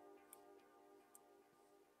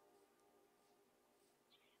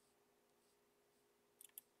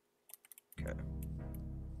 Okay.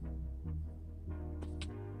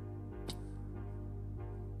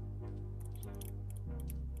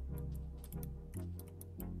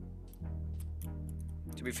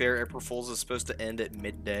 To be fair, April Fools is supposed to end at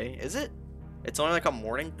midday. Is it? It's only like a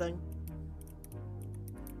morning thing?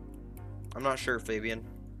 I'm not sure, Fabian.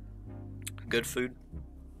 Good food?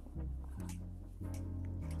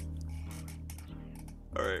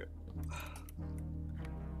 Alright.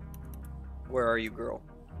 Where are you, girl?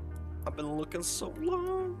 I've been looking so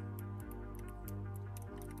long.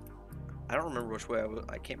 I don't remember which way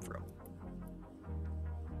I came from.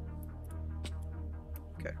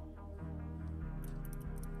 Okay.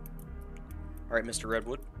 Alright, Mr.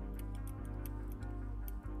 Redwood.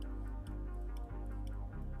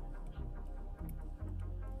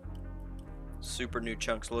 Super new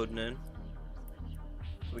chunks loading in.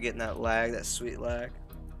 We're getting that lag, that sweet lag.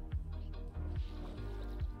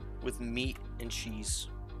 With meat and cheese.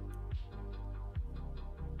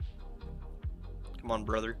 Come on,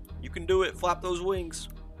 brother. You can do it. Flap those wings.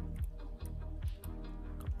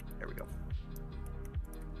 There we go.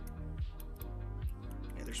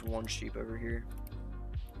 Yeah, there's one sheep over here.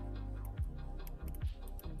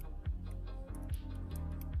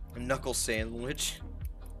 A knuckle sandwich.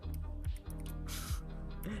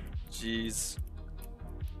 Jeez.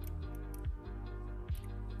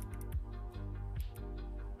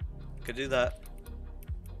 Could do that.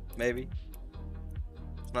 Maybe.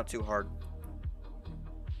 It's not too hard.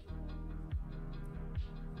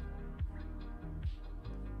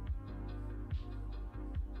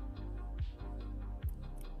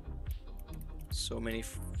 So many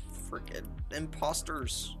freaking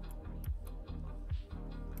imposters.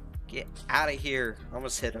 Get out of here. I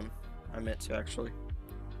almost hit him. I meant to, actually.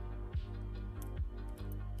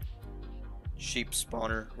 Sheep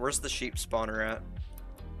spawner. Where's the sheep spawner at?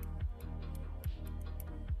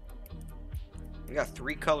 We got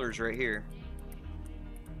 3 colors right here.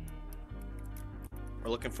 We're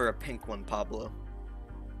looking for a pink one, Pablo.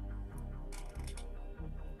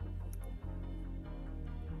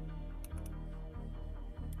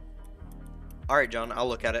 Alright, John, I'll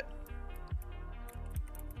look at it.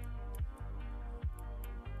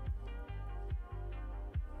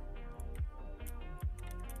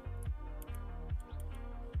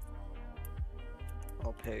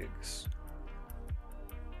 All pigs.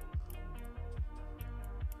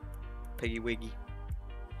 Piggy wiggy.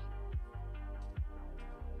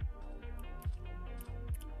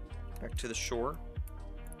 Back to the shore.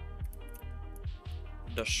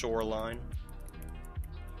 the shoreline.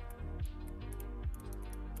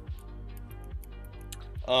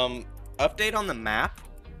 Update on the map.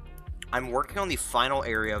 I'm working on the final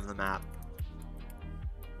area of the map.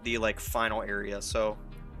 The, like, final area, so...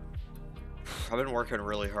 I've been working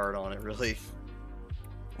really hard on it, really.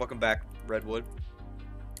 Welcome back, Redwood.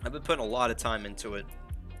 I've been putting a lot of time into it.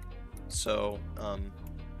 So,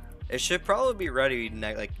 it should probably be ready,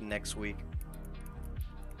 next week.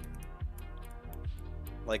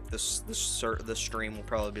 Like, the stream will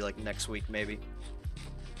probably be, like, next week, maybe.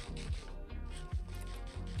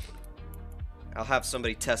 I'll have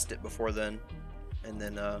somebody test it before then, and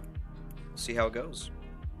then see how it goes.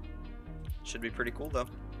 Should be pretty cool, though.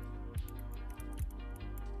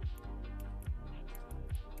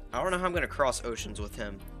 I don't know how I'm gonna cross oceans with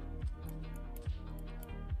him.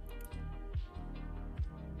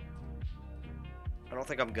 I don't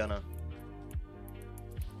think I'm gonna.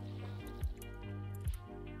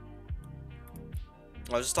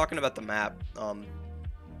 I was just talking about the map.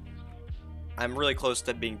 I'm really close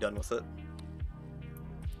to being done with it.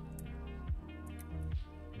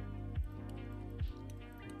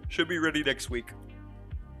 Should be ready next week.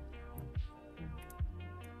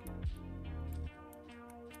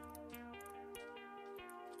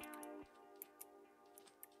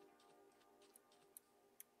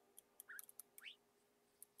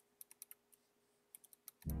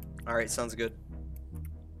 Alright, sounds good.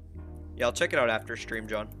 Yeah, I'll check it out after stream,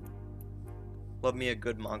 John. Love me a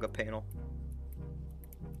good manga panel.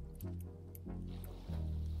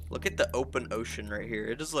 Look at the open ocean right here.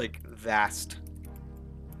 It is like vast.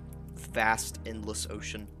 Vast, endless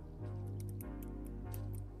ocean.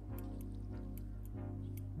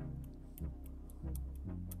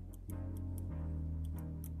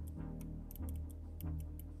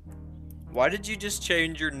 Why did you just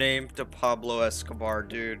change your name to Pablo Escobar,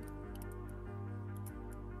 dude?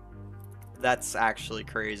 That's actually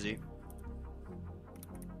crazy.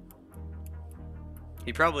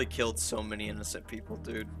 He probably killed so many innocent people,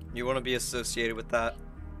 dude. You want to be associated with that?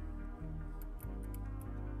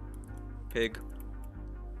 Pig.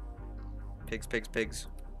 Pigs, pigs, pigs.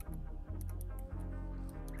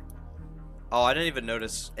 Oh, I didn't even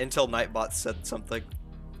notice until Nightbot said something.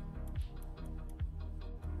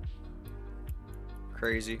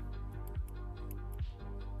 Crazy.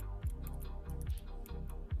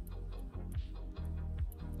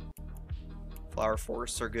 Flower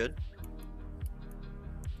forests are good.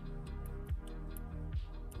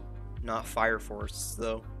 Not fire forests,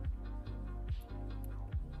 though.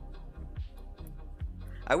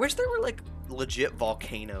 I wish there were, like, legit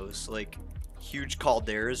volcanoes, like, huge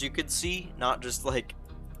calderas you could see, not just, like,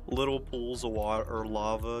 little pools of water or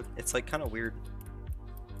lava. It's, like, kind of weird.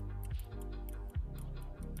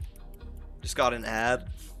 Just got an ad.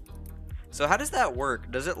 So how does that work?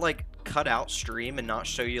 Does it, like, cut out stream and not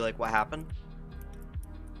show you, like, what happened?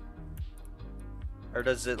 Or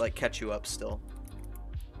does it, like, catch you up still?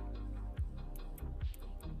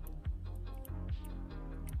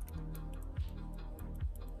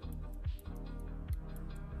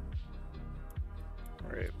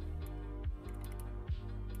 Alright.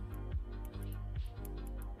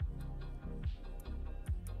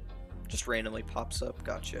 Just randomly pops up.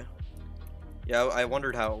 Gotcha. Yeah, I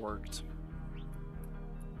wondered how it worked.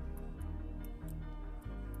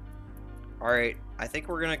 Alright, I think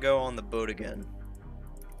we're gonna go on the boat again.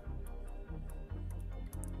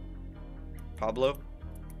 Pablo,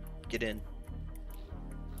 get in.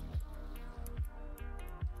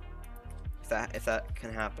 If that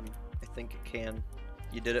can happen. I think it can.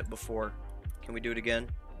 You did it before. Can we do it again?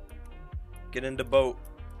 Get into boat.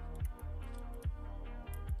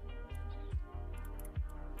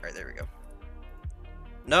 Alright, there we go.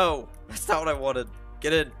 No! That's not what I wanted.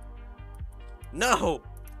 Get in. No!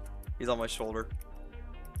 He's on my shoulder.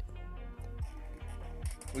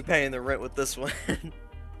 We paying the rent with this one.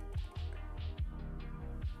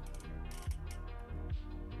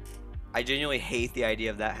 I genuinely hate the idea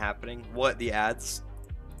of that happening. What, the ads?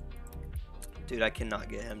 Dude, I cannot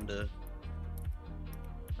get him to...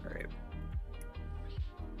 Alright.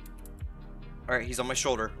 Alright, he's on my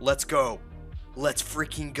shoulder. Let's go. Let's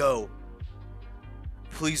freaking go.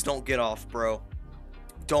 Please don't get off, bro.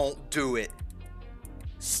 Don't do it.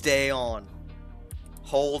 Stay on.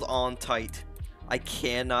 Hold on tight. I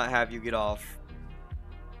cannot have you get off.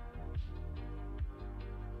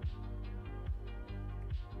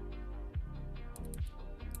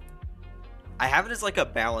 I have it as like a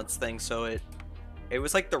balance thing, so it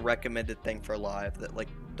was like the recommended thing for live that like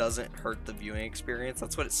doesn't hurt the viewing experience.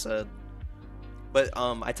 That's what it said. But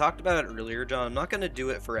I talked about it earlier, John. I'm not gonna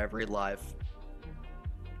do it for every live.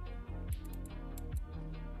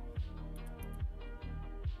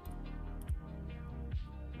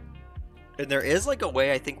 And there is like a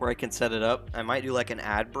way I think where I can set it up. I might do like an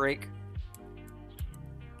ad break.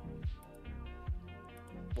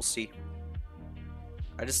 We'll see.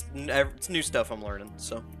 It's new stuff I'm learning,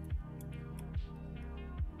 so.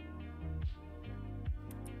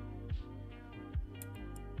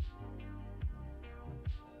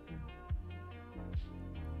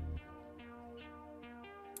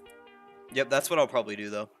 Yep, that's what I'll probably do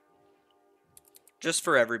though. Just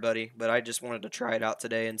for everybody, but I just wanted to try it out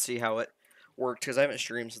today and see how it worked because I haven't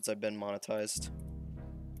streamed since I've been monetized.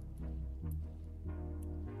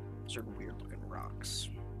 Those are weird looking rocks.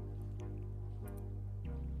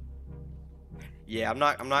 Yeah, I'm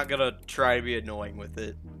not gonna try to be annoying with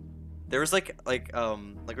it. There was like we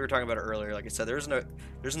were talking about it earlier. Like I said, there's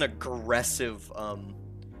an aggressive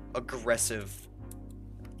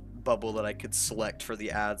bubble that I could select for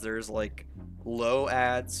the ads. There's like low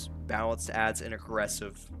ads, balanced ads, and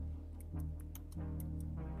aggressive.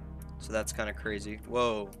 So that's kind of crazy.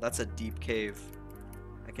 Whoa, that's a deep cave.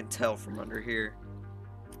 I can tell from under here.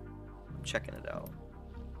 I'm checking it out.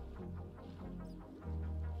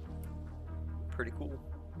 Pretty cool.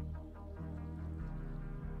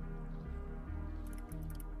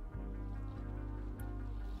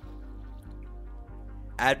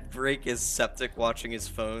 Ad break is Septic watching his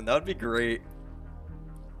phone. That would be great.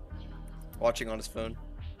 Watching on his phone.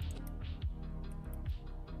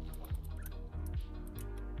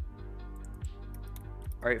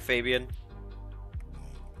 Alright, Fabian.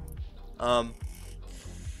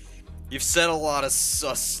 You've said a lot of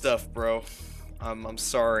sus stuff, bro. I'm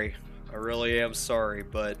sorry. I really am sorry,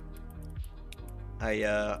 but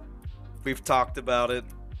we've talked about it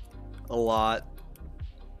a lot.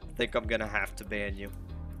 I think I'm gonna have to ban you.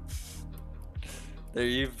 There,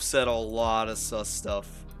 you've said a lot of sus stuff,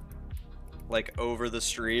 like over the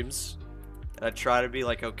streams, and I try to be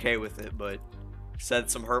like okay with it, but said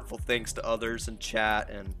some hurtful things to others in chat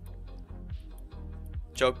and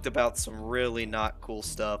joked about some really not cool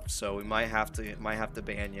stuff. So we might have to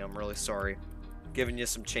ban you. I'm really sorry. Giving you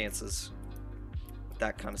some chances with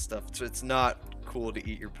that kind of stuff. So it's not cool to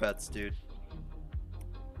eat your pets, dude.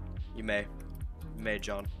 You may,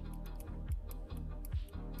 John.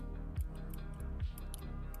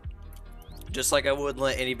 Just like I wouldn't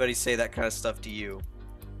let anybody say that kind of stuff to you.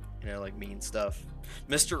 You know, like mean stuff.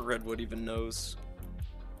 Mr. Redwood even knows.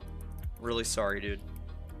 Really sorry, dude.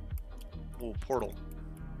 Oh, portal.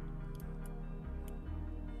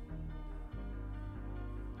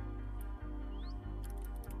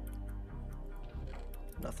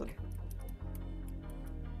 Nothing.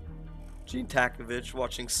 Gene Takovich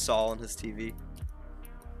watching Saul on his TV.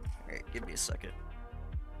 Alright, give me a second.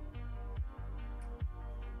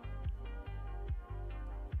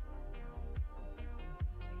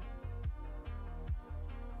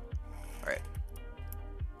 Alright.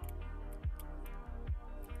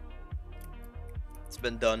 It's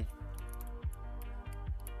been done.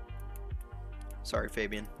 Sorry,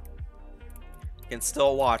 Fabian. You can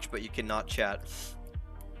still watch, but you cannot chat.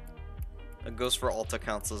 It goes for alt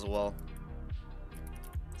accounts as well.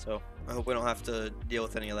 So, I hope we don't have to deal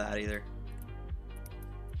with any of that either.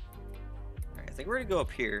 Alright, I think we're gonna go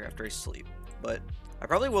up here after I sleep. But I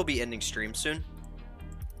probably will be ending stream soon.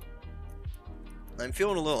 I'm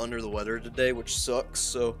feeling a little under the weather today, which sucks,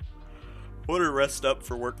 so I want to rest up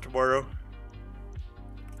for work tomorrow.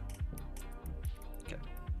 Okay.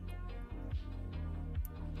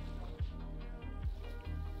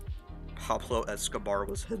 Pablo Escobar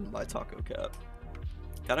was hidden by Taco Cat.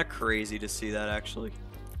 Kind of crazy to see that, actually.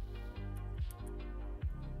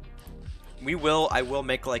 I will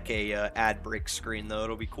make like a ad break screen though.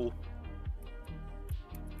 It'll be cool.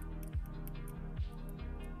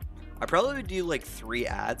 I probably would do like 3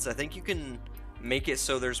 ads. I think you can make it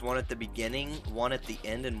so there's one at the beginning, one at the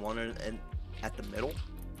end, and one at the middle.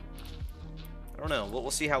 I don't know. We'll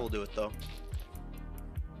see how we'll do it though.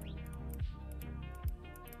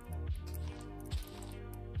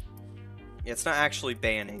 Yeah, it's not actually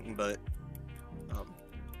banning, but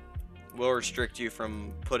will restrict you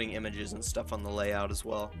from putting images and stuff on the layout as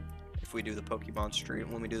well if we do the Pokemon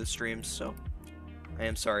stream, when we do the streams. So I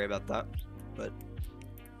am sorry about that, but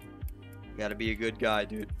you gotta be a good guy,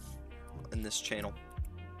 dude, in this channel.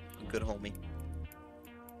 A good homie,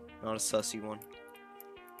 not a sussy one.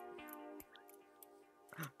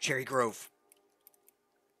 Cherry Grove.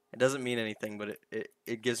 It doesn't mean anything, but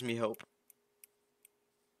it gives me hope.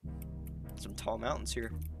 Some tall mountains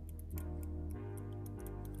here.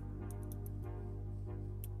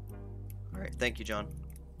 Alright, thank you, John.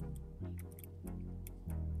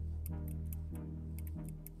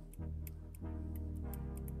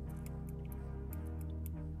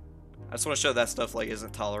 I just want to show that stuff like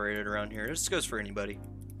isn't tolerated around here. This goes for anybody.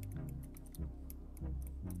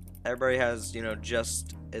 Everybody has, you know,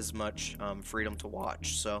 just as much freedom to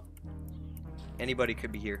watch, so anybody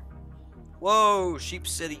could be here. Whoa, Sheep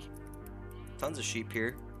City. Tons of sheep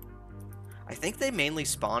here. I think they mainly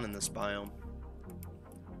spawn in this biome.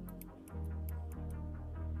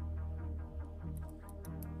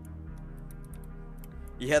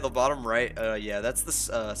 Yeah, the bottom right, yeah, that's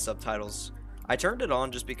the subtitles. I turned it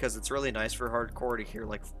on just because it's really nice for hardcore to hear,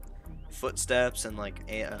 like, footsteps and, like,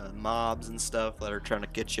 mobs and stuff that are trying to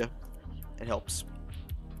get you. It helps.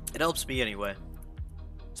 It helps me anyway.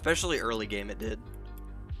 Especially early game, it did.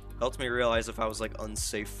 Helped me realize if I was, like,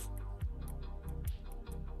 unsafe.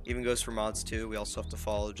 Even goes for mods, too. We also have to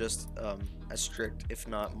follow just as strict, if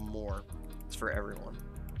not more. It's for everyone.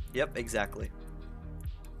 Yep, exactly.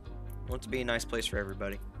 I want it to be a nice place for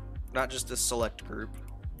everybody. Not just a select group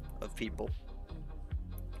of people.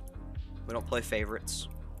 We don't play favorites.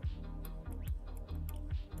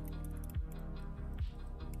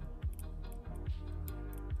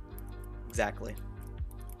 Exactly.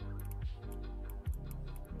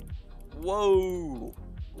 Whoa!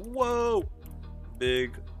 Whoa!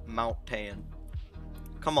 Big mountain.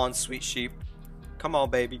 Come on, sweet sheep. Come on,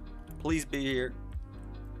 baby. Please be here.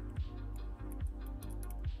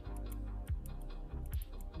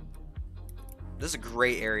 This is a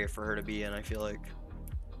great area for her to be in, I feel like.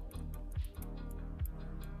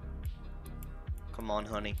 Come on,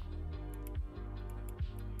 honey.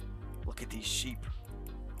 Look at these sheep.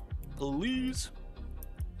 Please.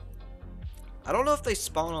 I don't know if they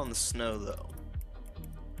spawn on the snow, though.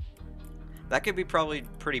 That could be probably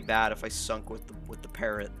pretty bad if I sunk with the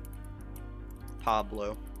parrot.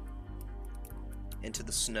 Pablo. Into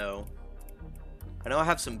the snow. I know I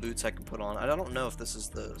have some boots I can put on. I don't know if this is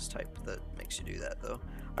the type that makes you do that, though.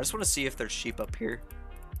 I just want to see if there's sheep up here.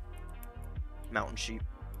 Mountain sheep.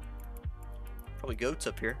 Probably goats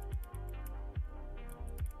up here.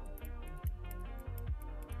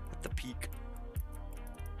 At the peak.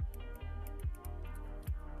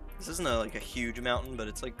 This isn't like a huge mountain, but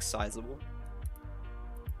it's like sizable.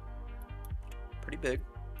 Pretty big.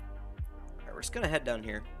 Alright, we're just gonna head down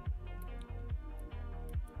here.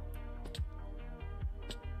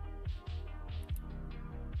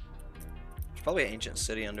 There's probably an ancient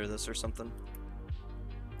city under this or something.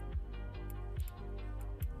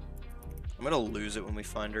 I'm gonna lose it when we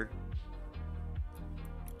find her.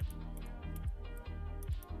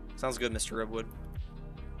 Sounds good, Mr. Redwood.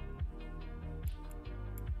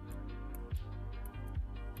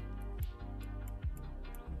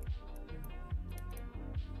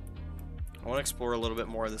 I want to explore a little bit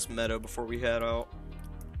more of this meadow before we head out.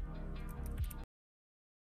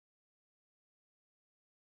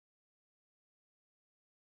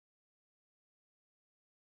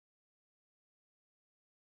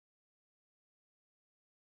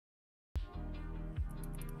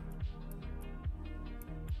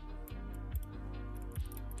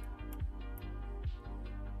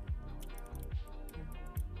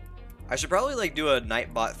 I should probably like do a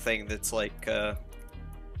Nightbot thing that's like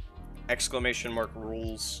exclamation mark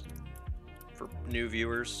rules for new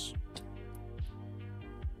viewers.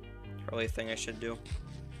 Probably a thing I should do.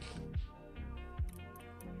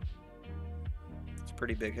 It's a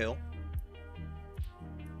pretty big hill.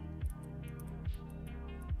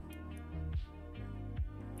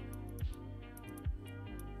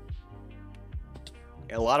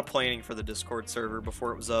 Yeah, a lot of planning for the Discord server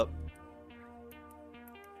before it was up.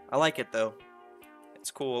 I like it though.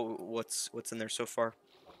 It's cool what's in there so far.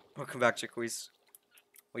 Welcome back, Chickwees.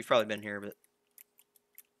 We've probably been here, but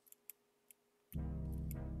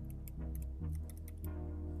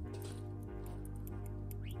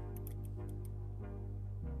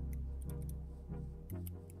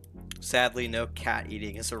sadly no cat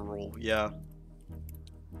eating is a rule. Yeah.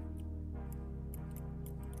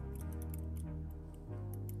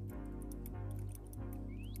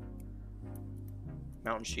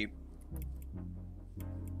 Mountain sheep.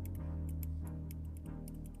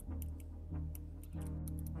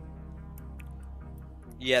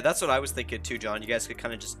 Yeah, that's what I was thinking too, John. You guys could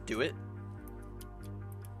kind of just do it.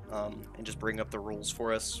 And just bring up the rules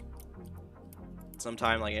for us.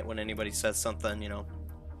 Sometime, like when anybody says something, you know,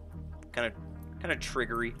 kind of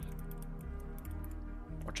triggery.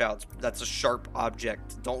 Watch out, that's a sharp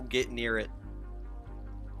object. Don't get near it.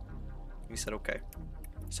 He said okay.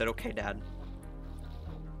 He said okay, Dad.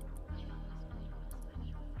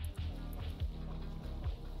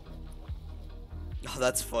 Oh,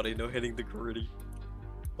 that's funny. No hitting the gritty.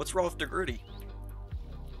 What's wrong with the gritty?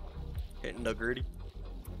 Hitting the gritty?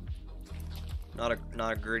 Not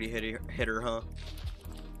a gritty hitter, huh?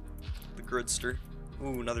 Gridster.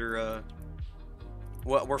 Ooh, another,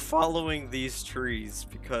 Well, we're following these trees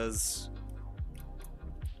because...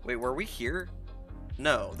 Wait, were we here?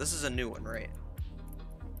 No, this is a new one, right?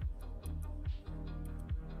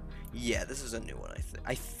 Yeah, this is a new one,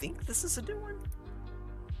 I think this is a new one?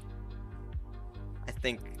 I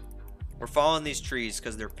think... We're following these trees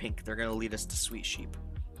because they're pink. They're gonna lead us to Sweet Sheep.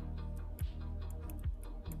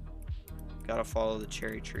 Gotta follow the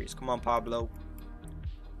cherry trees. Come on, Pablo.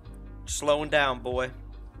 Slowing down, boy.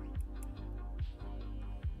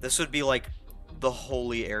 This would be like the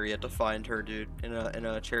holy area to find her, dude, in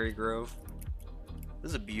a cherry grove.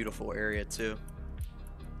 This is a beautiful area too.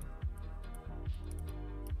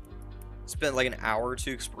 Spent like an hour or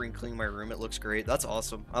two sprinkling my room. It looks great. That's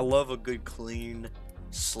awesome. I love a good clean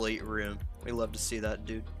slate room. We love to see that,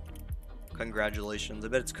 dude. Congratulations. I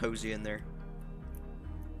bet it's cozy in there.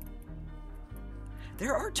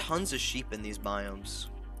 There are tons of sheep in these biomes.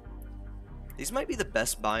 These might be the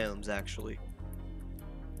best biomes, actually.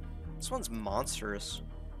 This one's monstrous.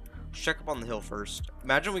 Let's check up on the hill first.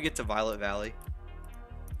 Imagine we get to Violet Valley.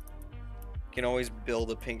 Can always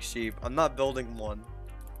build a pink sheep. I'm not building one.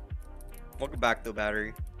 Welcome back, though,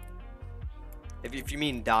 Battery. If you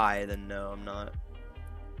mean die, then no, I'm not.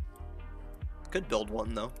 Could build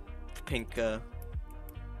one, though. Pink,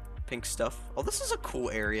 pink stuff. Oh, this is a cool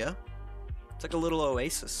area. It's like a little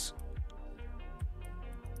oasis.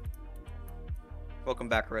 Welcome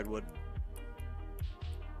back, Redwood.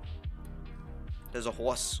 There's a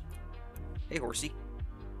horse. Hey, horsey.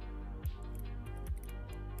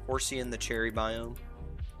 Horsey in the cherry biome.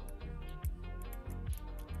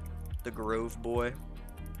 The Grove boy.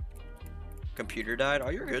 Computer died? Oh,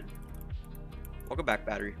 you're good. Welcome back,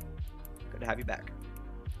 Battery. Good to have you back.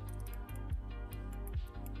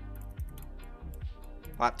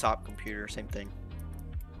 Laptop, computer, same thing.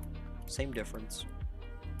 Same difference.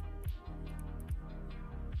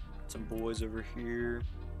 Some boys over here.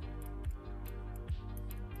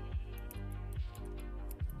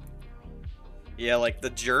 Yeah, like the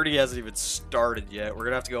journey hasn't even started yet. We're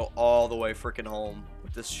gonna have to go all the way freaking home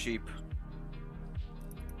with this sheep.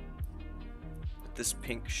 With this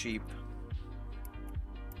pink sheep.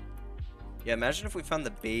 Yeah, imagine if we found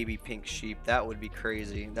the baby pink sheep. That would be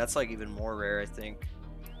crazy. That's like even more rare, I think.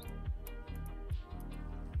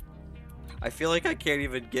 I feel like I can't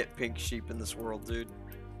even get pink sheep in this world, dude.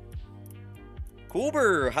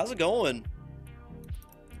 Coolber, how's it going?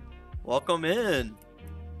 Welcome in.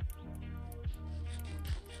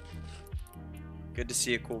 Good to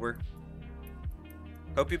see you, Coolber.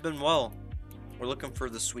 Hope you've been well. We're looking for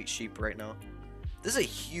the sweet sheep right now. This is a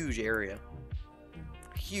huge area.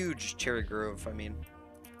 Huge cherry grove, I mean.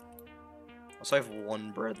 Also, I have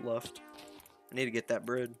one bread left. I need to get that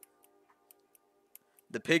bread.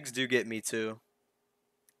 The pigs do get me too.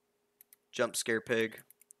 Jump scare pig.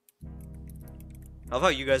 I love how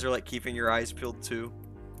you guys are like keeping your eyes peeled too.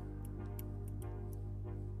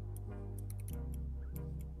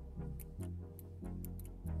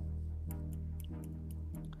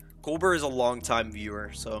 Colbert is a long-time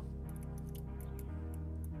viewer, so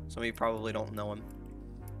some of you probably don't know him.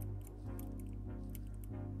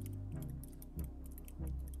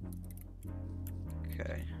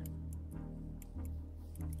 Okay.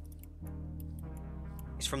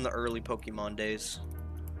 He's from the early Pokemon days.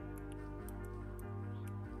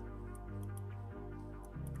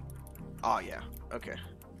 Oh, yeah. Okay.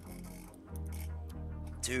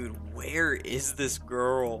 Dude, where is this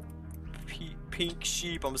girl? Pink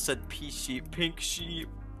sheep. I almost said pea sheep. Pink sheep.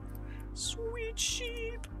 Sweet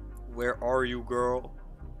sheep. Where are you, girl?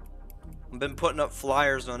 I've been putting up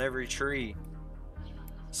flyers on every tree.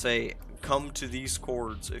 Say, come to these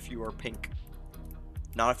chords if you are pink.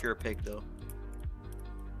 Not if you're a pig, though.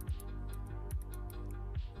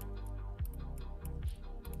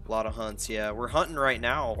 A lot of hunts, yeah. We're hunting right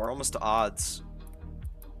now. We're almost to odds.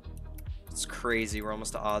 It's crazy. We're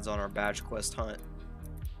almost to odds on our badge quest hunt.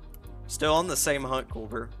 Still on the same hunt,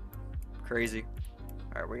 Culver. Crazy.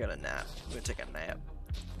 Alright, we got a nap. We're gonna take a nap.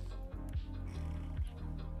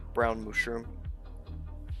 Brown mushroom.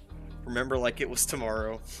 Remember like it was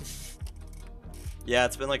tomorrow. Yeah,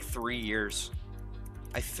 it's been like 3 years.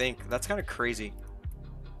 I think. That's kind of crazy.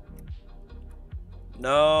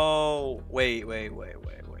 No! Wait.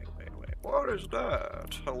 What is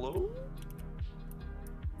that? Hello?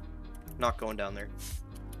 Not going down there.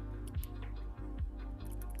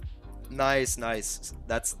 Nice.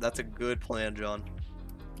 That's a good plan, John.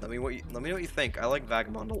 Let me know what you think. I like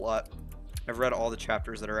Vagabond a lot. I've read all the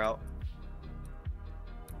chapters that are out.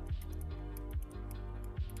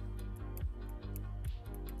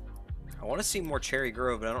 I want to see more Cherry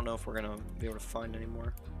Grove, but I don't know if we're gonna be able to find any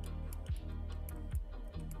more.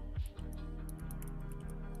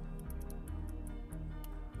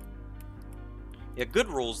 Yeah, good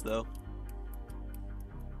rules though.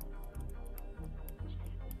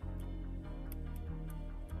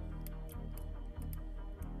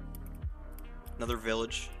 Another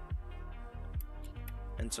village.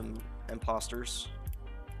 And some imposters.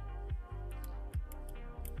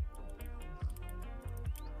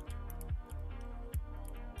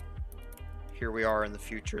 Here we are in the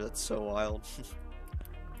future. That's so wild.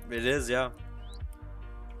 It is, yeah.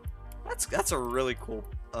 That's a really cool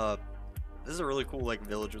this is a really cool like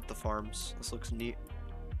village with the farms. This looks neat.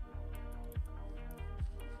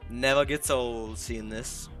 Never gets old seeing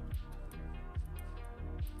this.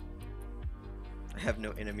 I have no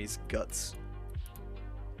enemies. Guts.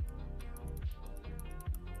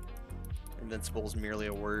 Invincible is merely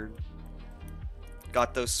a word.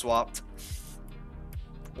 Got those swapped.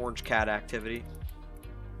 Orange cat activity.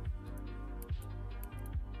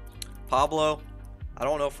 Pablo, I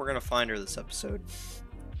don't know if we're gonna find her this episode.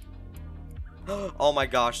 Oh my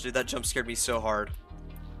gosh, dude, that jump scared me so hard.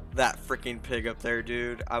 That freaking pig up there,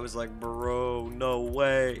 dude. I was like, bro, no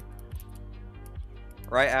way.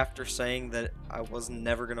 Right after saying that I was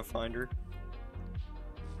never gonna find her.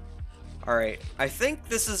 Alright, I think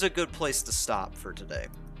this is a good place to stop for today.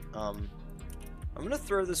 I'm gonna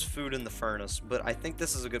throw this food in the furnace, but I think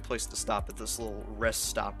this is a good place to stop at this little rest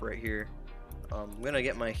stop right here. I'm gonna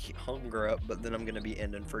get my hunger up, but then I'm gonna be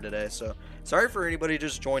ending for today. So sorry for anybody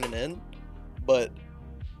just joining in, but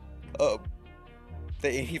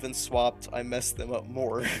they even swapped. I messed them up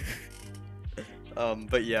more.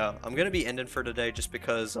 But yeah, I'm gonna be ending for today just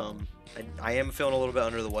because I am feeling a little bit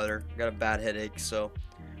under the weather. Got a bad headache, so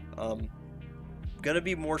gonna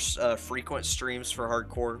be more frequent streams for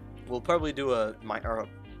hardcore. We'll probably do a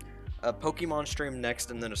Pokemon stream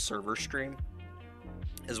next, and then a server stream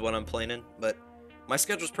is what I'm planning. But my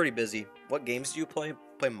schedule's pretty busy. What games do you play?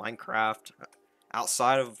 Play Minecraft.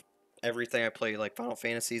 Outside of everything, I play like Final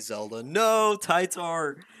Fantasy, Zelda. No,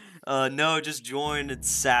 Tytar. No, just join. It's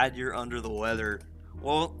sad you're under the weather.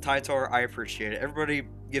 Well, Tytar, I appreciate it. Everybody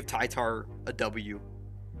give Tytar a W.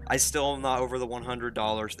 I still am not over the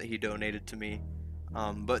 $100 that he donated to me.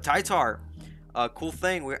 But Tytar, cool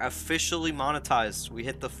thing, we're officially monetized. We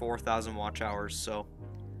hit the 4,000 watch hours, so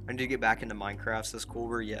I need to get back into Minecraft. So that's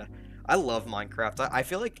cool. Yeah, I love Minecraft. I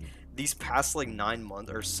feel like these past like 9 months,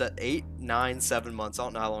 or 8, 9, 7 months, I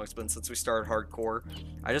don't know how long it's been since we started hardcore.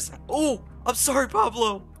 Oh, I'm sorry,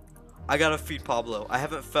 Pablo. I gotta feed Pablo. I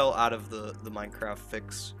haven't fell out of the Minecraft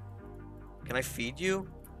fix. Can I feed you?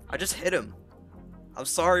 I just hit him. I'm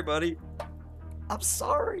sorry, buddy. I'm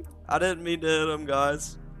sorry. I didn't mean to hit him,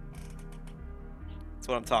 guys. That's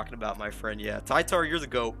what I'm talking about, my friend. Yeah, Tytar, you're the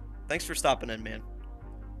GOAT. Thanks for stopping in, man.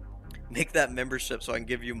 Make that membership so I can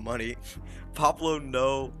give you money. Pablo,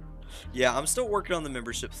 no. Yeah, I'm still working on the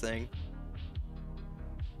membership thing.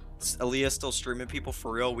 Aaliyah still streaming people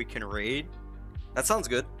for real. We can raid. That sounds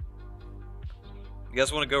good. You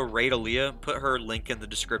guys want to go raid Aaliyah? Put her link in the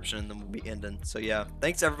description, and then we'll be ending. So yeah,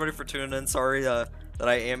 thanks everybody for tuning in. Sorry that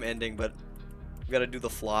I am ending, but we gotta do the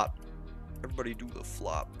flop. Everybody do the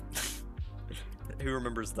flop. Who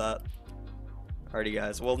remembers that? Alrighty,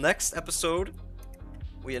 guys. Well, next episode,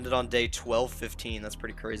 we ended on day 1215. That's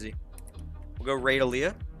pretty crazy. We'll go raid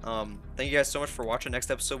Aaliyah. Thank you guys so much for watching.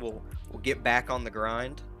 Next episode, we'll get back on the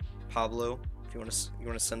grind. Pablo, if you want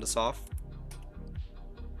to send us off.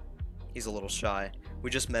 He's a little shy. We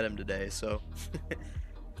just met him today, so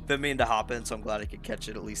been meaning to hop in, so I'm glad I could catch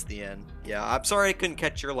it at least the end. Yeah, I'm sorry I couldn't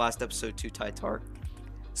catch your last episode too, Tytar.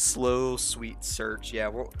 Slow, sweet search. Yeah,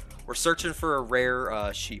 we're searching for a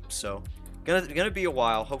rare sheep, so gonna be a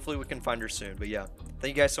while. Hopefully we can find her soon. But yeah,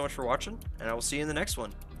 thank you guys so much for watching, and I will see you in the next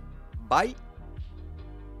one. Bye.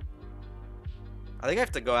 I think I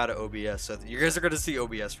have to go out of OBS, so you guys are gonna see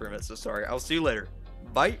OBS for a minute. So sorry. I'll see you later.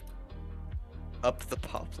 Bye. Up the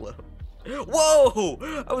Pablo. Whoa!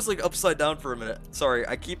 I was like upside down for a minute. Sorry,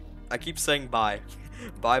 I keep saying bye.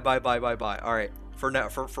 Bye. All right, for now,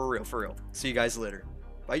 for real. See you guys later.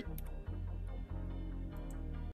 Bye.